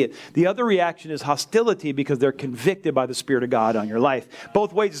they see it. The other reaction is hostility because they're convicted by the Spirit of God on your life.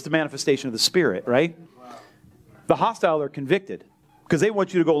 Both ways it's the manifestation of the Spirit, right? The hostile are convicted because they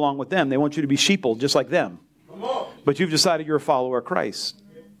want you to go along with them. They want you to be sheeple just like them. But you've decided you're a follower of Christ.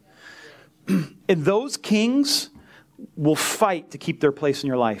 And those kings will fight to keep their place in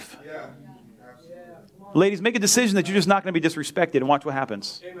your life. Ladies, make a decision that you're just not going to be disrespected, and watch what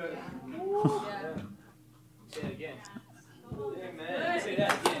happens. Amen. Say it again. Amen. Say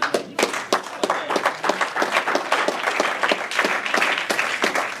that again.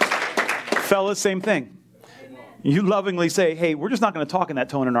 Fellas, same thing. You lovingly say, hey, we're just not going to talk in that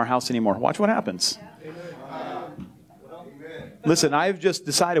tone in our house anymore. Watch what happens. Listen, I've just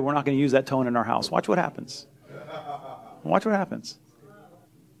decided we're not going to use that tone in our house. Watch what happens. Watch what happens.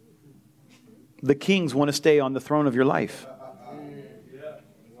 The kings want to stay on the throne of your life.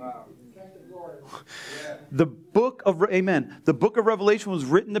 The book of Revelation was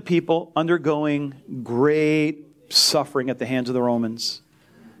written to people undergoing great suffering at the hands of the Romans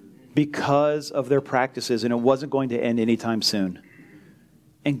because of their practices, and it wasn't going to end anytime soon.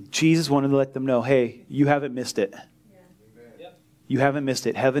 And Jesus wanted to let them know, hey, you haven't missed it. You haven't missed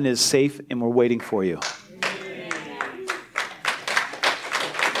it. Heaven is safe, and we're waiting for you.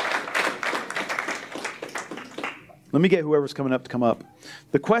 Let me get whoever's coming up to come up.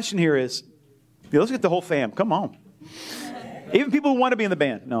 The question here is, let's get the whole fam. Come on. Even people who want to be in the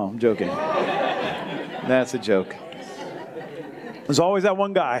band. No, I'm joking. That's a joke. There's always that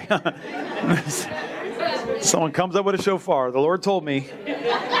one guy. Someone comes up with a shofar. The Lord told me.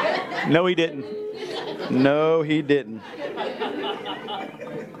 No, he didn't. No, he didn't.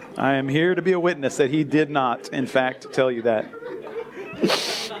 I am here to be a witness that he did not, in fact, tell you that.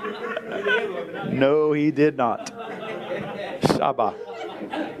 No, he did not. Shabbat.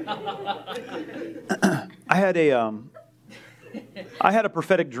 I had a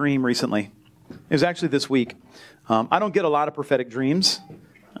prophetic dream recently. It was actually this week. I don't get a lot of prophetic dreams.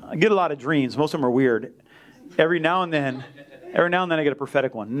 I get a lot of dreams. Most of them are weird. Every now and then I get a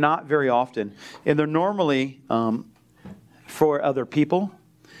prophetic one. Not very often. And they're normally for other people.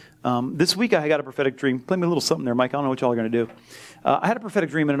 This week I got a prophetic dream. Play me a little something there, Mike. I don't know what y'all are going to do. I had a prophetic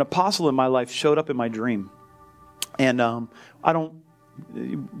dream, and an apostle in my life showed up in my dream. And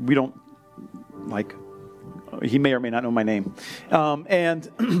he may or may not know my name. And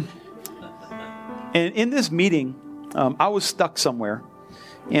in this meeting, I was stuck somewhere,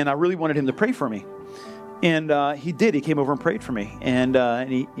 and I really wanted him to pray for me. And he did. He came over and prayed for me. And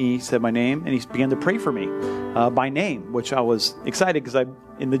he said my name, and he began to pray for me by name, which I was excited because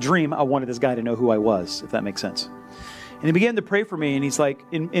in the dream, I wanted this guy to know who I was, if that makes sense. And he began to pray for me, and he's like,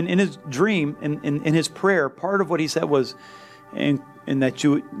 in his dream, in his prayer, part of what he said was, and that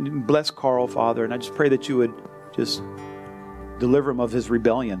you would bless Carl, Father, and I just pray that you would just deliver him of his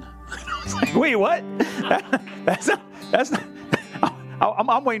rebellion. I was like, wait, what? That's not.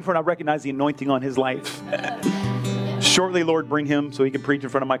 I'm waiting for him to recognize the anointing on his life. Shortly, Lord, bring him so he can preach in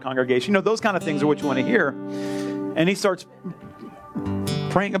front of my congregation. Those kind of things are what you want to hear. And he starts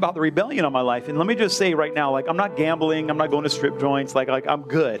praying about the rebellion on my life. And let me just say right now, I'm not gambling. I'm not going to strip joints. Like I'm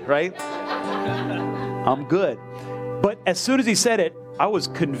good, right? I'm good. But as soon as he said it, I was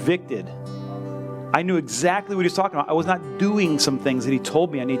convicted. I knew exactly what he was talking about. I was not doing some things that he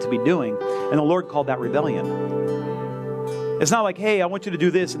told me I need to be doing. And the Lord called that rebellion. It's not like, hey, I want you to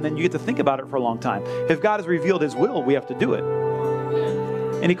do this, and then you get to think about it for a long time. If God has revealed his will, we have to do it.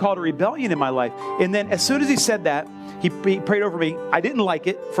 And he called a rebellion in my life. And then as soon as he said that, he prayed over me. I didn't like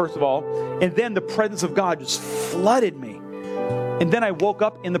it, first of all. And then the presence of God just flooded me. And then I woke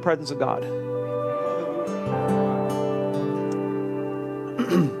up in the presence of God.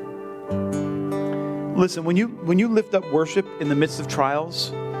 Listen, when you lift up worship in the midst of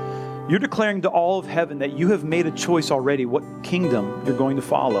trials, you're declaring to all of heaven that you have made a choice already what kingdom you're going to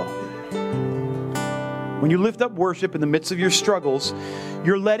follow. When you lift up worship in the midst of your struggles,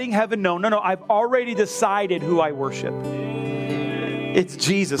 you're letting heaven know, no, I've already decided who I worship. It's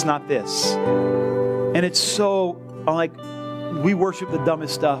Jesus, not this. And it's so, we worship the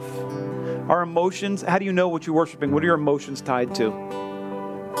dumbest stuff. Our emotions, how do you know what you're worshiping? What are your emotions tied to?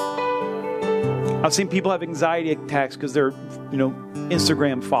 I've seen people have anxiety attacks because their,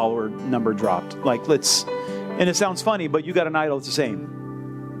 Instagram follower number dropped. Like, and it sounds funny, but you got an idol that's the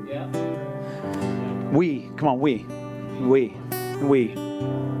same. Yeah. We.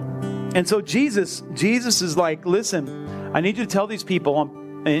 And so Jesus is like, listen, I need you to tell these people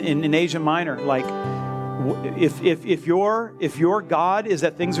in Asia Minor, like, if your God is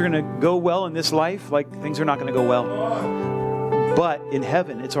that things are going to go well in this life, like things are not going to go well. But in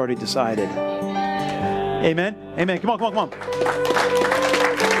heaven, it's already decided. Amen. Amen. Come on.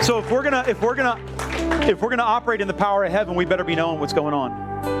 So if we're gonna operate in the power of heaven, we better be knowing what's going on.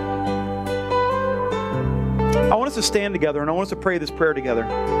 I want us to stand together and I want us to pray this prayer together.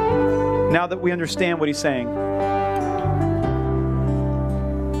 Now that we understand what he's saying,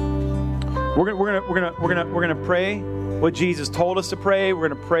 we're gonna pray what Jesus told us to pray. We're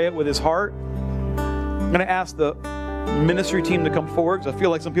gonna pray it with his heart. I'm gonna ask the ministry team to come forward because I feel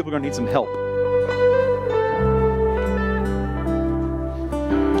like some people are gonna need some help.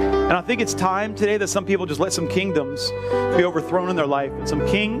 And I think it's time today that some people just let some kingdoms be overthrown in their life and some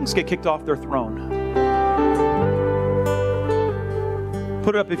kings get kicked off their throne.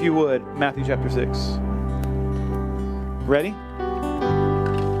 Put it up if you would, Matthew chapter 6. Ready?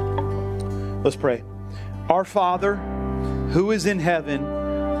 Let's pray. Our Father, who is in heaven,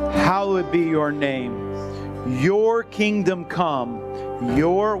 hallowed be your name. Your kingdom come,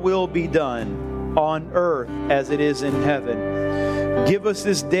 your will be done on earth as it is in heaven. Give us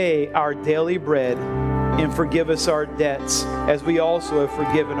this day our daily bread, and forgive us our debts, as we also have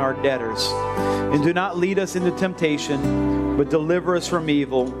forgiven our debtors. And do not lead us into temptation, but deliver us from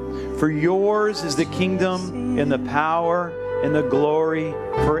evil. For yours is the kingdom, and the power, and the glory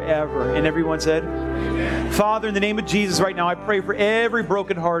forever. And everyone said, Amen. Father, in the name of Jesus right now, I pray for every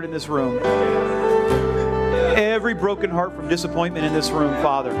broken heart in this room. Every broken heart from disappointment in this room,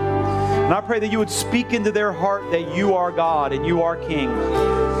 Father. And I pray that you would speak into their heart that you are God and you are King.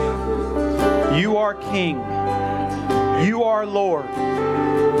 You are King. You are Lord.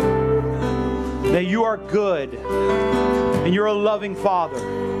 That you are good. And you're a loving Father.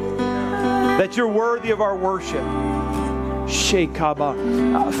 That you're worthy of our worship.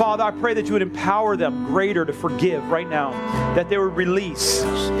 Father, I pray that you would empower them greater to forgive right now. That they would release.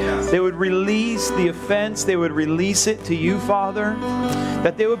 They would release the offense. They would release it to you, Father.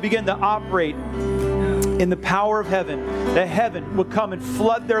 That they would begin to operate in the power of heaven. That heaven would come and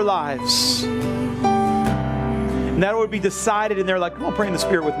flood their lives. And that it would be decided in their life. Come on, pray in the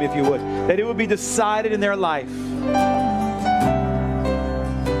Spirit with me if you would. That it would be decided in their life.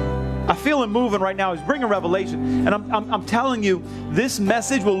 I feel him moving right now. He's bringing revelation. And I'm telling you, this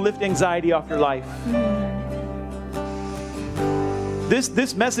message will lift anxiety off your life.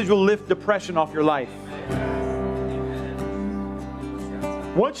 This message will lift depression off your life.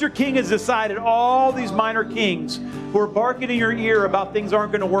 Once your king has decided, all these minor kings who are barking in your ear about things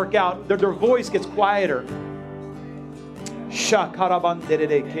aren't going to work out, their voice gets quieter.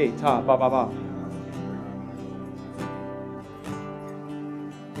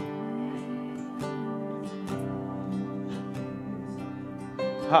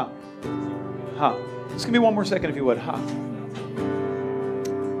 Just give me one more second if you would.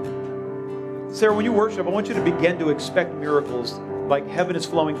 Sarah, when you worship, I want you to begin to expect miracles, like heaven is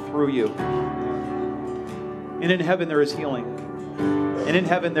flowing through you. And in heaven there is healing. And in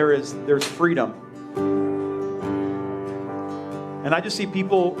heaven there's freedom. And I just see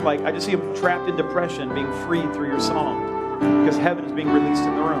people, I just see them trapped in depression being freed through your song. Because heaven is being released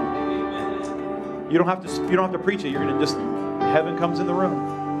in the room. You don't have to preach it. You're going to just, heaven comes in the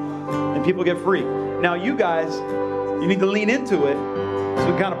room. And people get free. Now you guys, you need to lean into it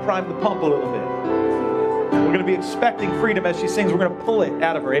so we kind of prime the pump a little bit. We're going to be expecting freedom as she sings. We're going to pull it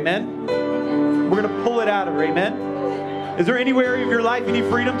out of her. Amen? We're going to pull it out of her. Amen? Is there any area of your life you need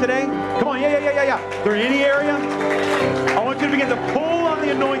freedom today? Come on. Yeah. Is there any area? I want you to begin to pull on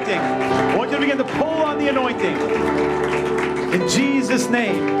the anointing. I want you to begin to pull on the anointing. In Jesus'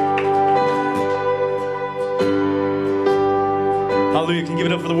 name. Hallelujah. Can you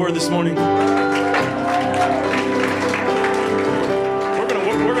give it up for the word this morning?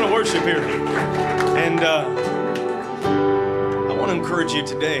 We're gonna worship here. And I want to encourage you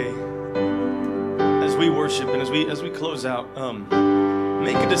today as we worship and as we close out,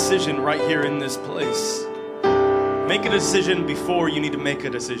 make a decision right here in this place. Make a decision before you need to make a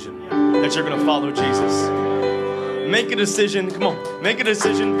decision that you're going to follow Jesus. Make a decision, come on, make a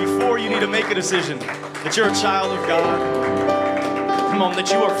decision before you need to make a decision that you're a child of God. Come on,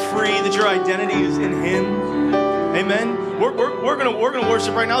 that you are free, that your identity is in Him. Amen. We're gonna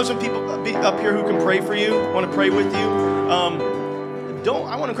worship right now. There's some people up here who can pray for you, want to pray with you.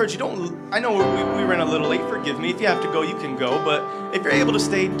 I want to encourage you, I know we ran a little late, forgive me. If you have to go, you can go. But if you're able to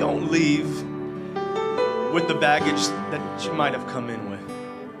stay, don't leave with the baggage that you might have come in with.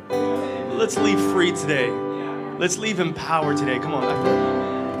 Let's leave free today. Let's leave empowered today. Come on.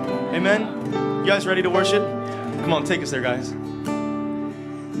 Amen. You guys ready to worship? Come on, take us there, guys.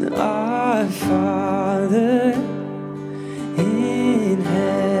 Our Father in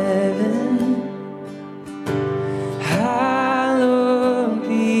heaven, hallowed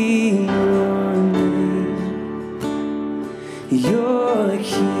be your name. Your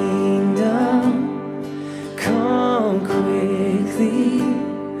kingdom come quickly.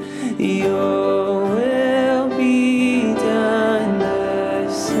 Your will be done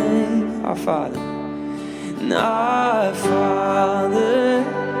the same. Our Father, and our Father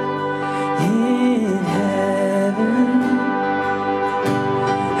in heaven,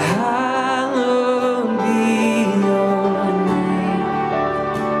 hallowed be your name.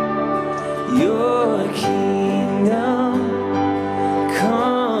 Your kingdom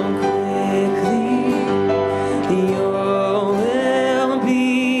come quickly. Your will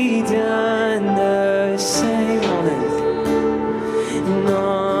be done the same on earth and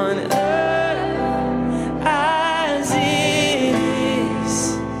on earth as it is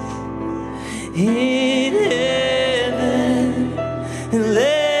in heaven.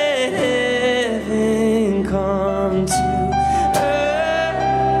 Let heaven come to earth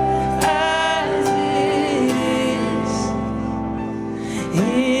as it is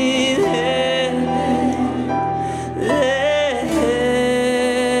in heaven. Let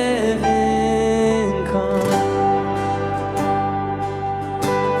heaven come.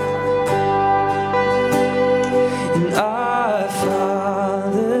 And our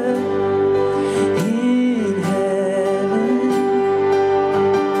Father in heaven,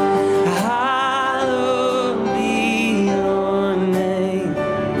 hallowed be your name.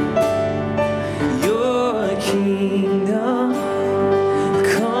 Your kingdom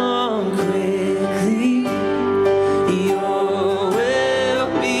come quickly. Your will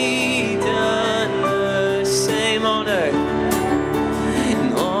be done the same on earth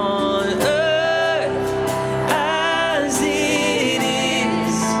and on earth as it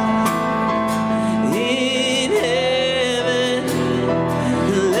is in heaven.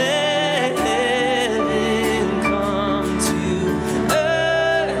 Let heaven come to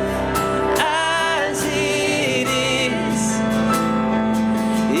earth as it is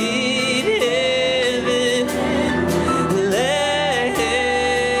in heaven. Let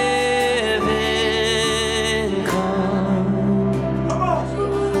heaven come.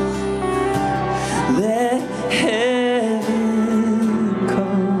 Let heaven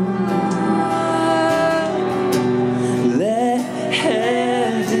come. Let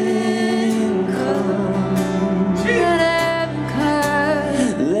heaven come.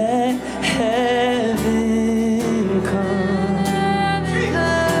 Let heaven come.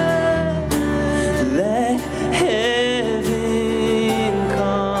 Let heaven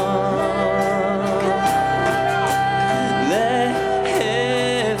come. Let heaven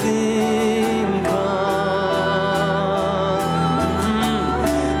come.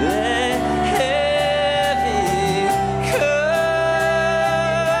 Let heaven come.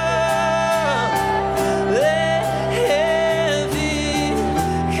 Let heaven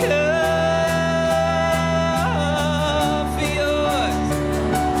come.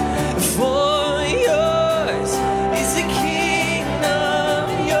 For yours is the kingdom,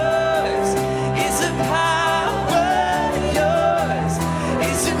 yours is the power, yours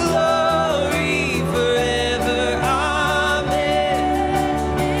is the glory forever. Amen.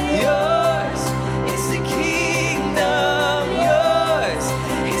 Yours is the kingdom, yours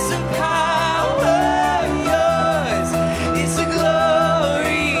is the power, yours is the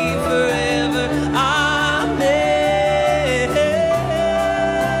glory forever. Amen.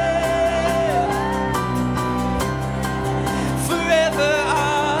 Forever,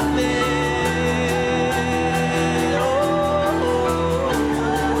 amen. Oh,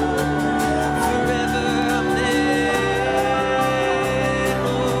 forever, amen. Oh,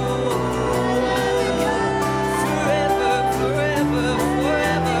 forever, forever,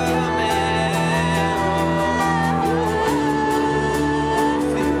 forever, amen.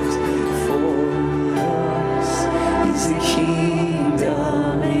 For yours is the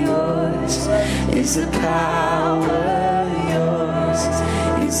kingdom, yours is the power, yours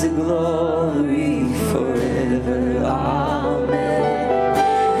is the glory forever. Amen.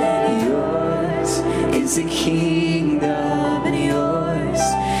 Yours is the kingdom, and yours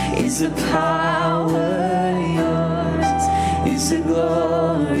is the power, yours is the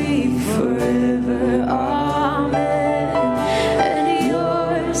glory forever. Amen. And yours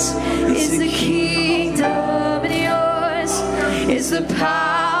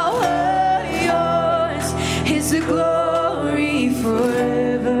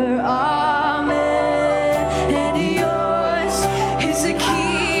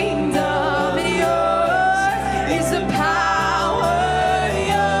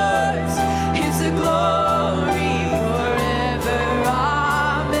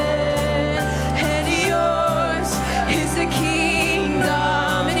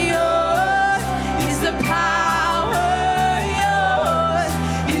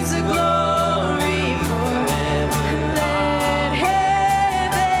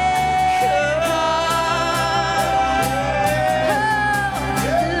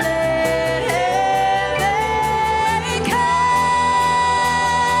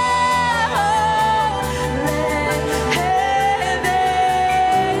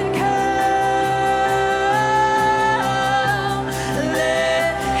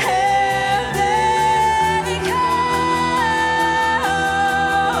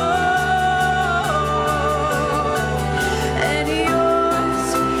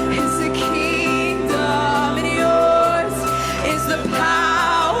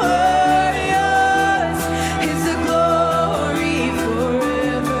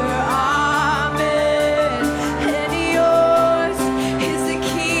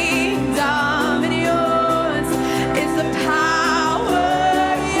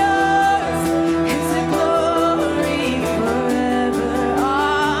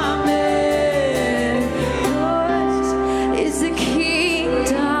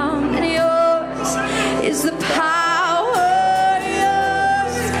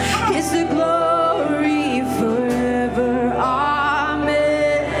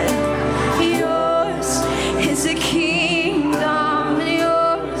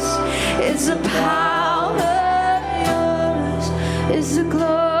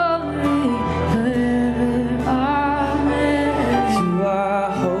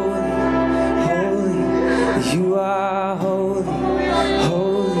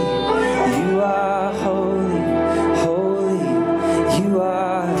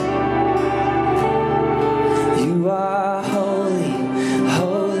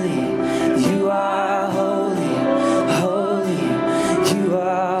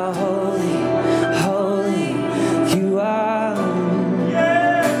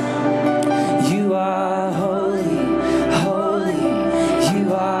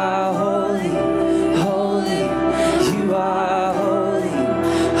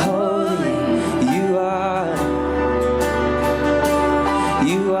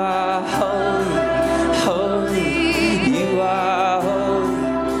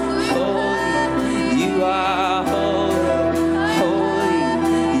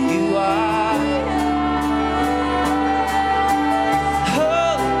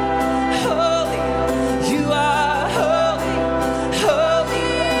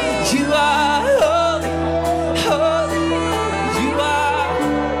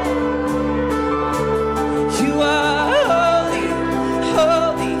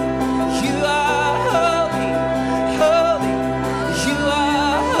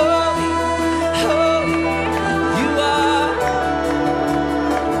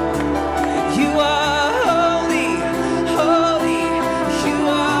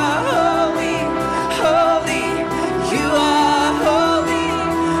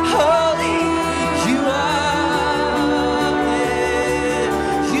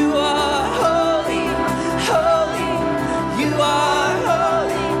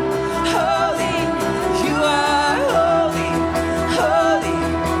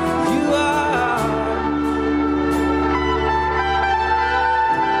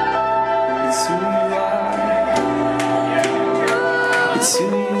It's who you are. It's who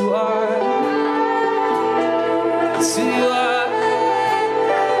you are. It's who you are.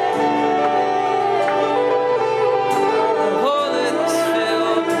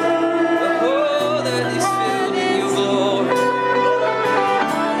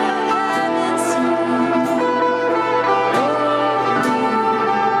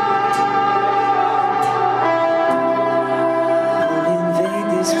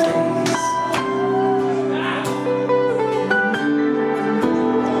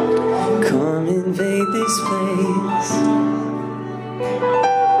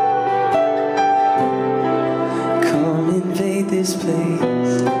 This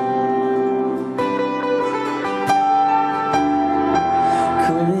place,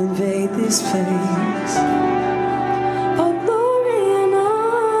 come invade this place. All glory and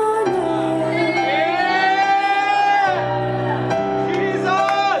honor,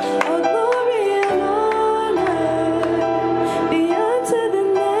 Jesus. All glory and honor be unto the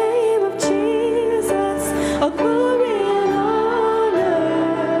name of Jesus. All glory and honor.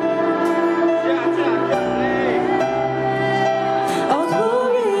 All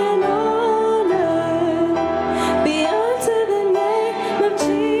glory and honor be unto the name of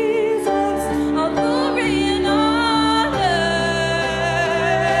Jesus. All glory and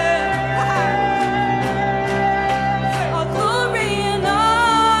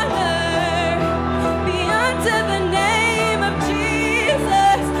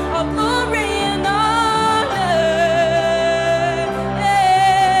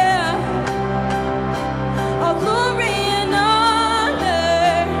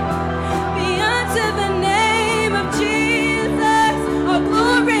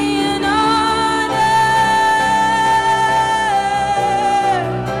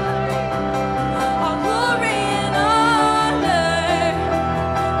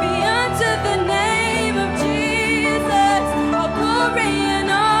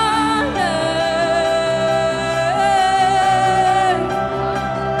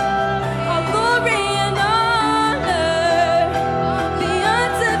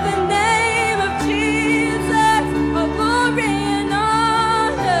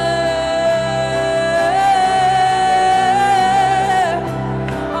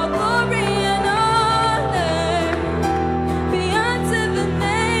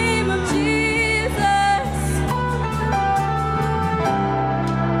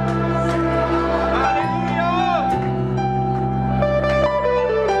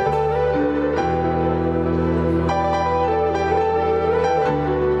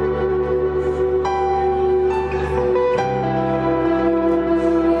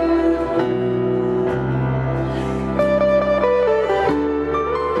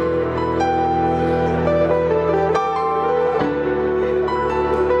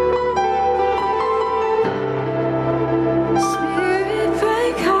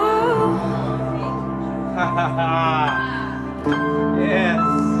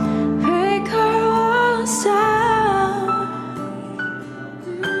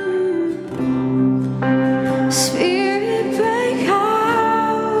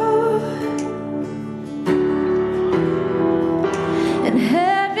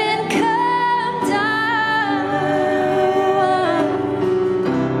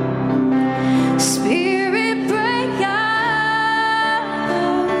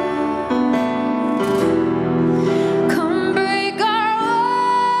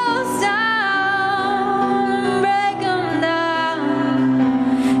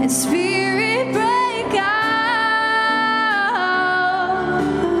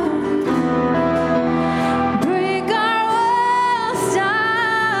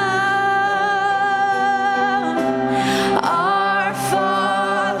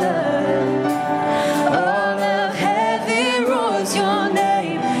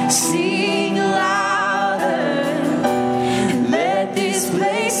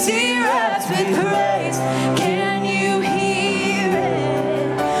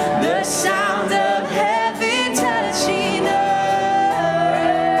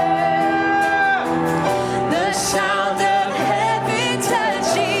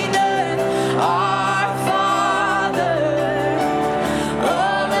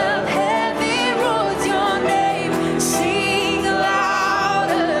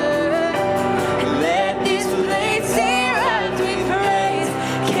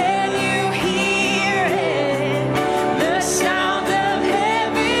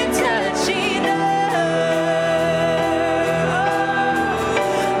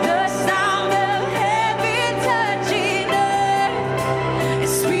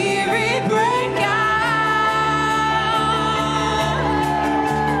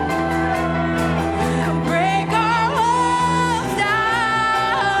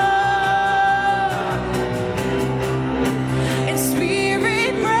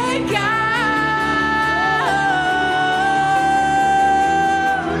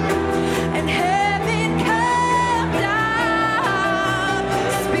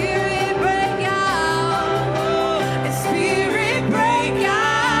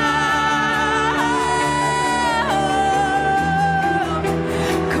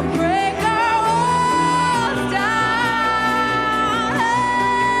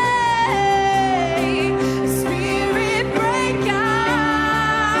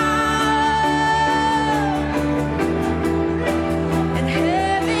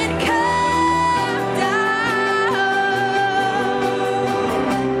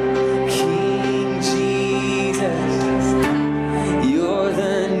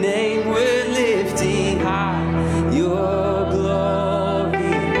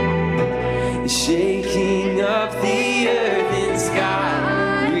shaking of the earth and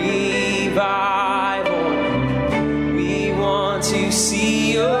sky, revival. We want to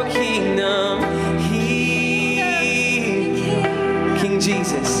see your kingdom here, King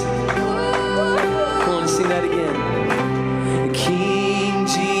Jesus. Come on, sing that again. King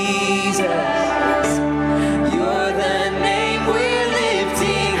Jesus, you're the name we're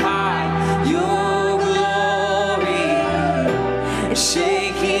lifting high. Your glory,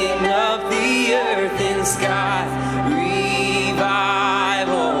 shaking of the earth and sky, revival.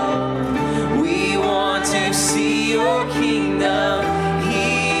 We want to see your kingdom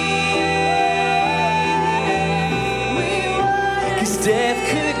here. 'Cause death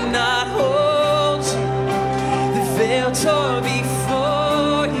could not hold you, the veil tore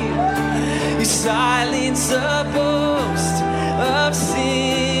before you. You silence the boast of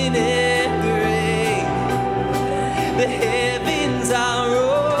sin and grave. The heavens are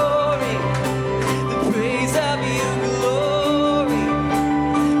roaring, the praise of your glory.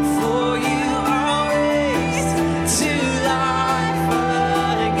 For you are raised to life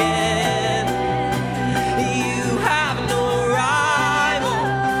again. You have no rival,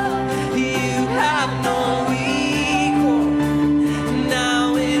 you have no equal. Now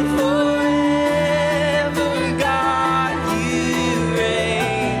and forever, God, you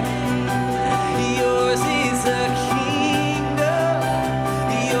reign. Yours is the kingdom,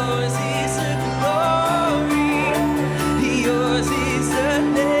 yours is the glory, yours is the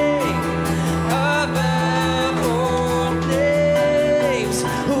name above all names.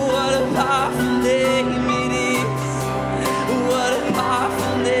 What a powerful name it is! What a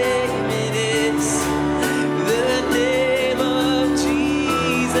powerful name it is! The name of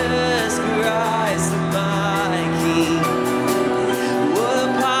Jesus Christ, my King. What a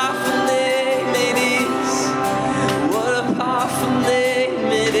powerful name it is! What a powerful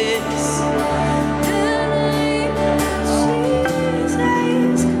name it is! The name of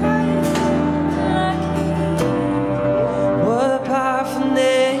Jesus Christ, my King. What a powerful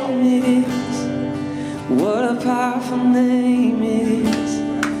name it is! What a powerful name it is!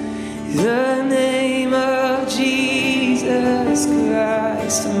 The name of Jesus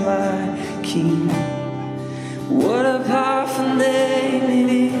Christ, my King. What a powerful name it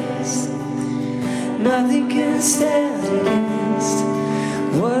is! Nothing can stand against.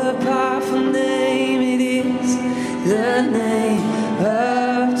 What a powerful name it is! The name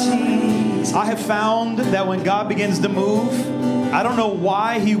of Jesus. I have found that when God begins to move, I don't know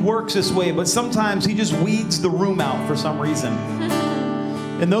why he works this way, but sometimes he just weeds the room out for some reason.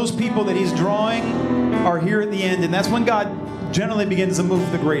 And those people that he's drawing are here at the end, and that's when God generally begins to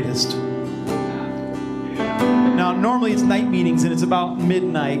move the greatest. Now, normally it's night meetings, and it's about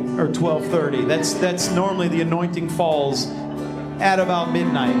midnight or 12:30. That's normally the anointing falls at about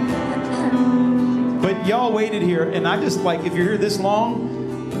midnight. But y'all waited here, and I just like, if you're here this long,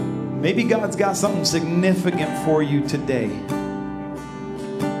 maybe God's got something significant for you today.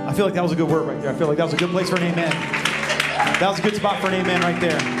 I feel like that was a good word right there. I feel like that was a good place for an amen. That was a good spot for an amen right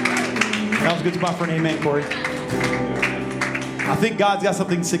there. That was a good spot for an amen, Corey. I think God's got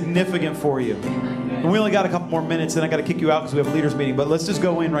something significant for you. And we only got a couple more minutes, and I got to kick you out because we have a leaders meeting. But let's just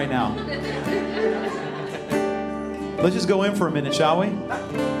go in right now. Let's just go in for a minute, shall we?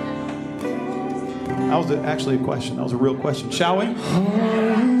 That was actually a question. That was a real question. Shall we?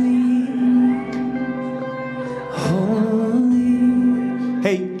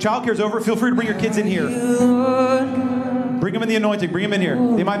 Hey, childcare's over. Feel free to bring your kids in here. Bring them in the anointing. Bring them in here.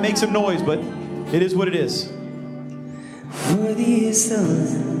 They might make some noise, but it is what it is. Worthy is the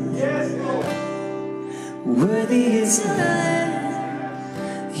Lamb. Worthy is the Lamb.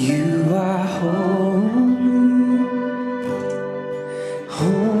 You are holy,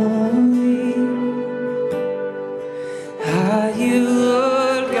 holy. Are you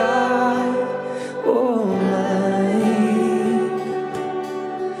Lord God Almighty?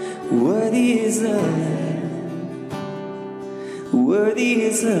 Worthy is the Lamb. Worthy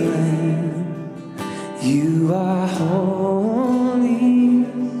is the Lamb. You are holy,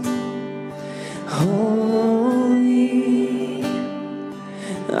 holy.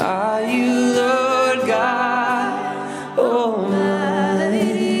 Are you Lord God Almighty?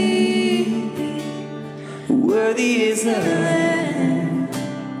 Worthy is the Lamb.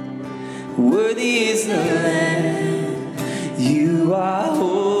 Worthy is the Lamb. You are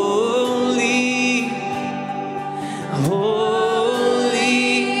holy, holy.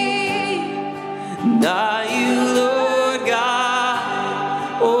 Are you Lord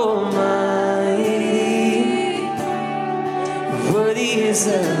God Almighty? Worthy is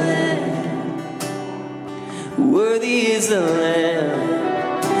the Lamb. Worthy is the Lamb.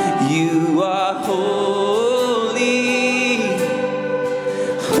 You are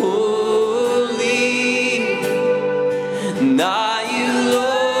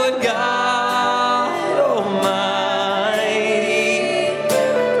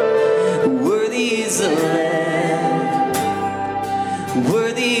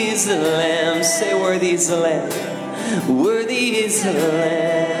is the Lamb. Say, worthy is the Lamb. Worthy is the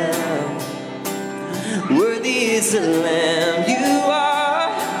Lamb. Worthy is the Lamb. You are.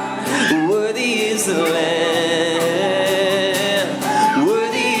 Worthy is the Lamb.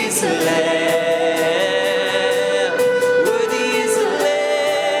 Worthy is the Lamb.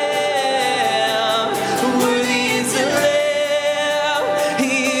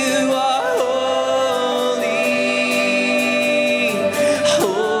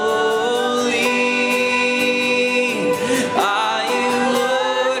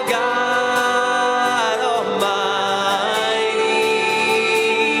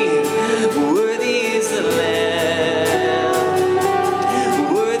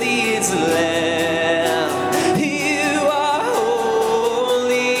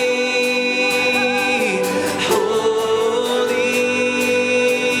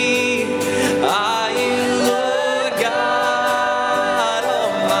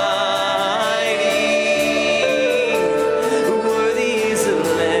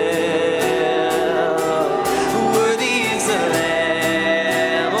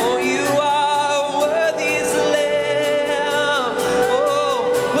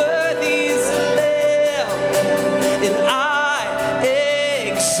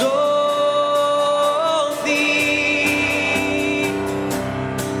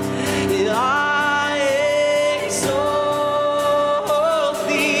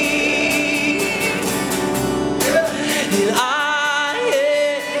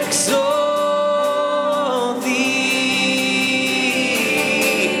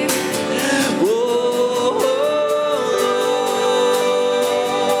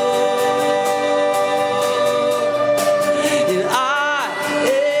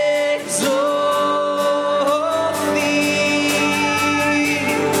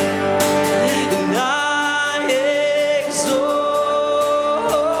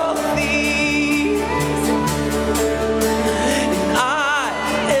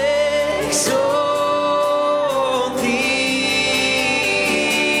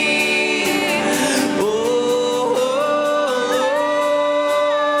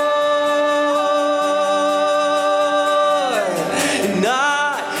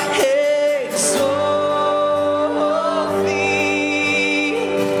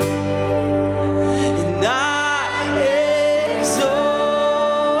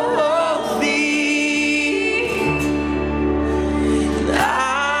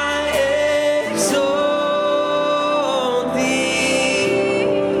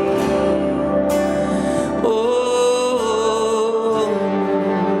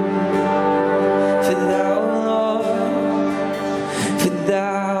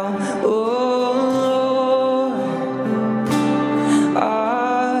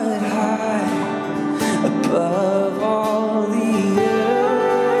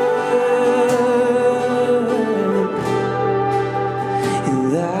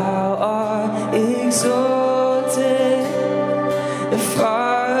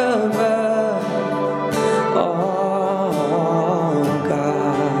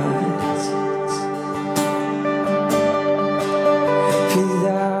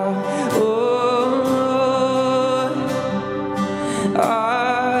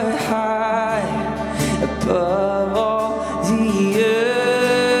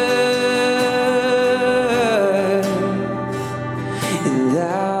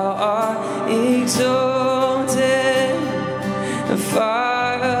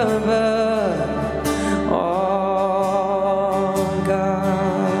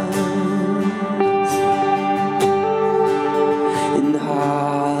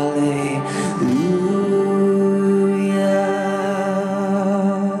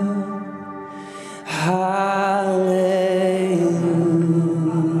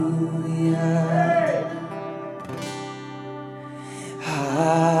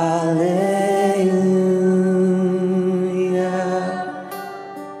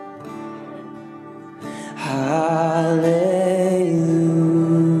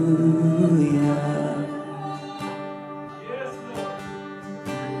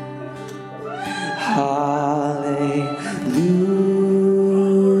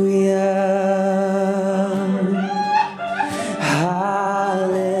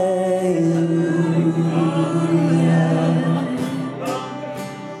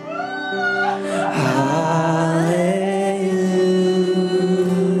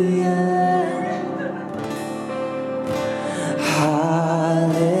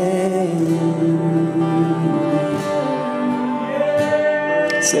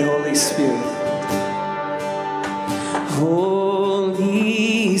 Say, Holy Spirit.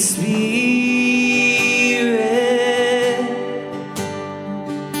 Holy Spirit,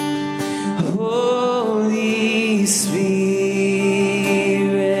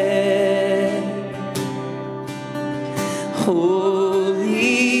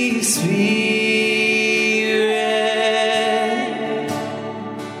 Spirit,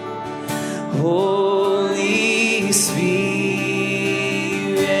 Holy Spirit,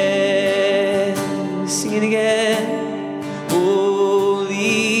 sing it again.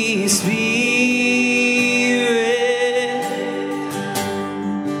 Holy Spirit,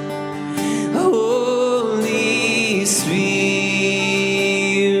 Holy Spirit,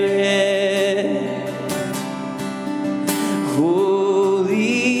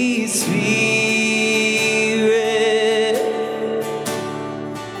 Holy Spirit,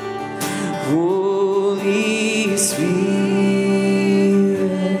 Holy Spirit.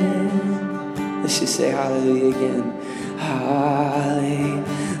 Let's just say hallelujah again. Hallelujah.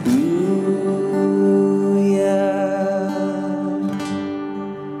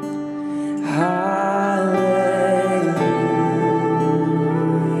 Hallelujah.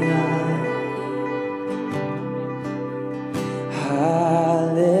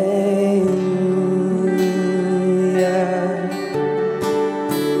 Hallelujah.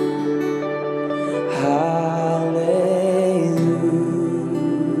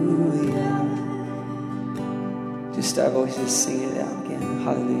 Hallelujah. Just our voices, sing it out again.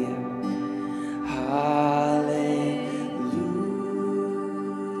 Hallelujah.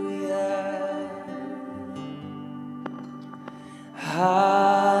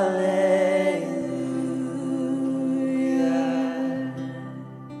 Hallelujah.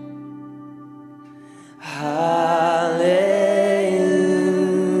 Hallelujah.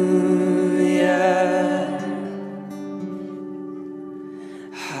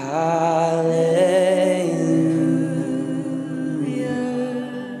 Hallelujah.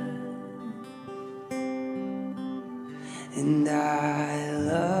 And I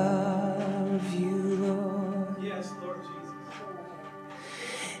love you, Lord. Yes, Lord Jesus.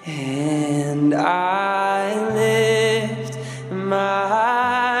 And I lift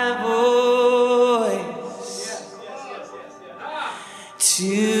my voice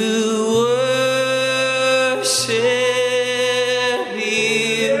to worship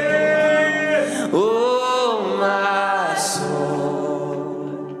you. Oh, my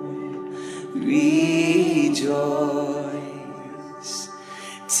soul, rejoice.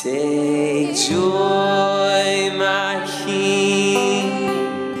 Take joy, my King,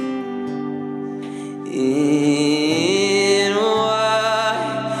 in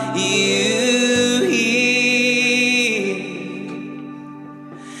what you hear.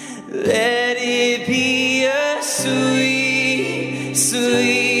 Let it be a sweet,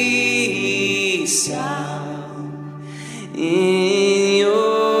 sweet sound in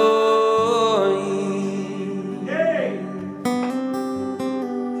your ear.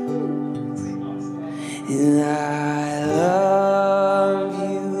 And I love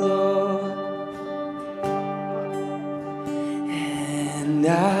you, Lord, and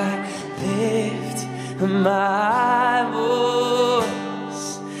I lift my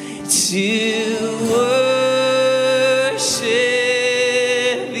voice to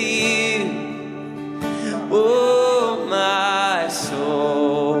worship you. Oh, my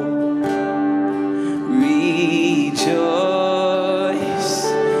soul,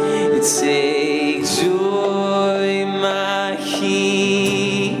 rejoice. Take joy, my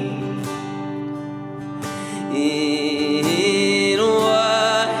King, in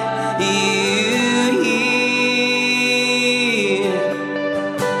what you hear.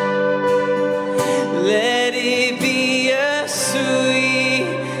 Let it be a sweet,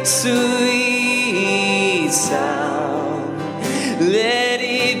 sweet sound. Let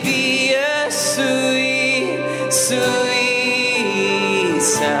it be a sweet, sweet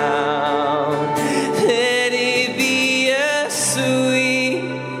sound. Let it be a sweet,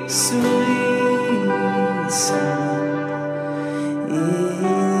 sweet sound in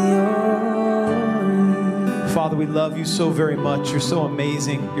your ear. Father, we love you so very much. You're so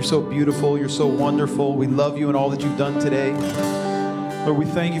amazing. You're so beautiful. You're so wonderful. We love you and all that you've done today. Lord, we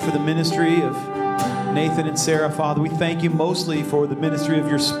thank you for the ministry of Nathan and Sarah, Father. We thank you mostly for the ministry of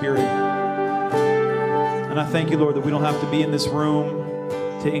your Spirit. And I thank you, Lord, that we don't have to be in this room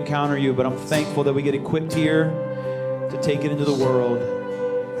to encounter you, but I'm thankful that we get equipped here to take it into the world.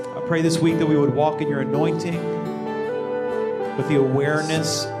 I pray this week that we would walk in your anointing with the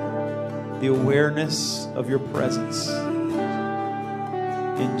awareness of your presence.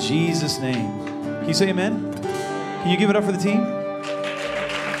 In Jesus' name. Can you say amen? Can you give it up for the team?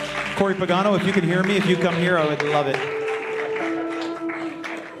 Corey Pagano, if you can hear me, if you come here, I would love it.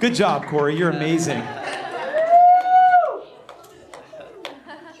 Good job, Corey. You're amazing.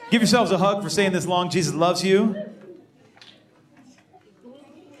 Give yourselves a hug for saying this long. Jesus loves you.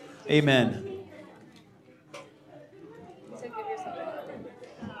 Amen.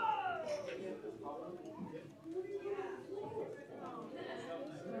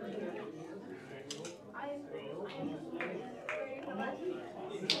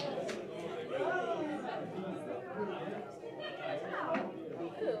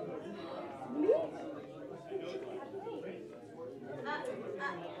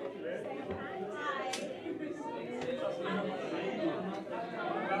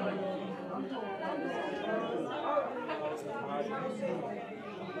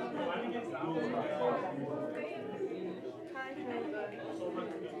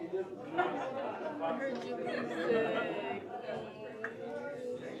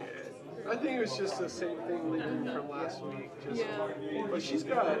 think it was just the same thing lingering from last week. But she's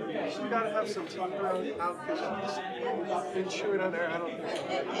got to have some teeth out because she's been chewing on there. I don't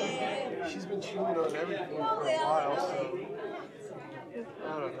think she's been chewing on everything for a while. So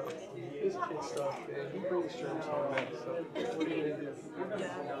I don't know. This kid stuff, man. He brings germs home, man. So what are you gonna do?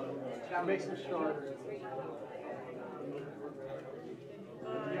 It makes him stronger.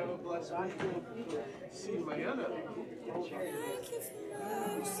 You have a blessed weekend. See you, Mayana.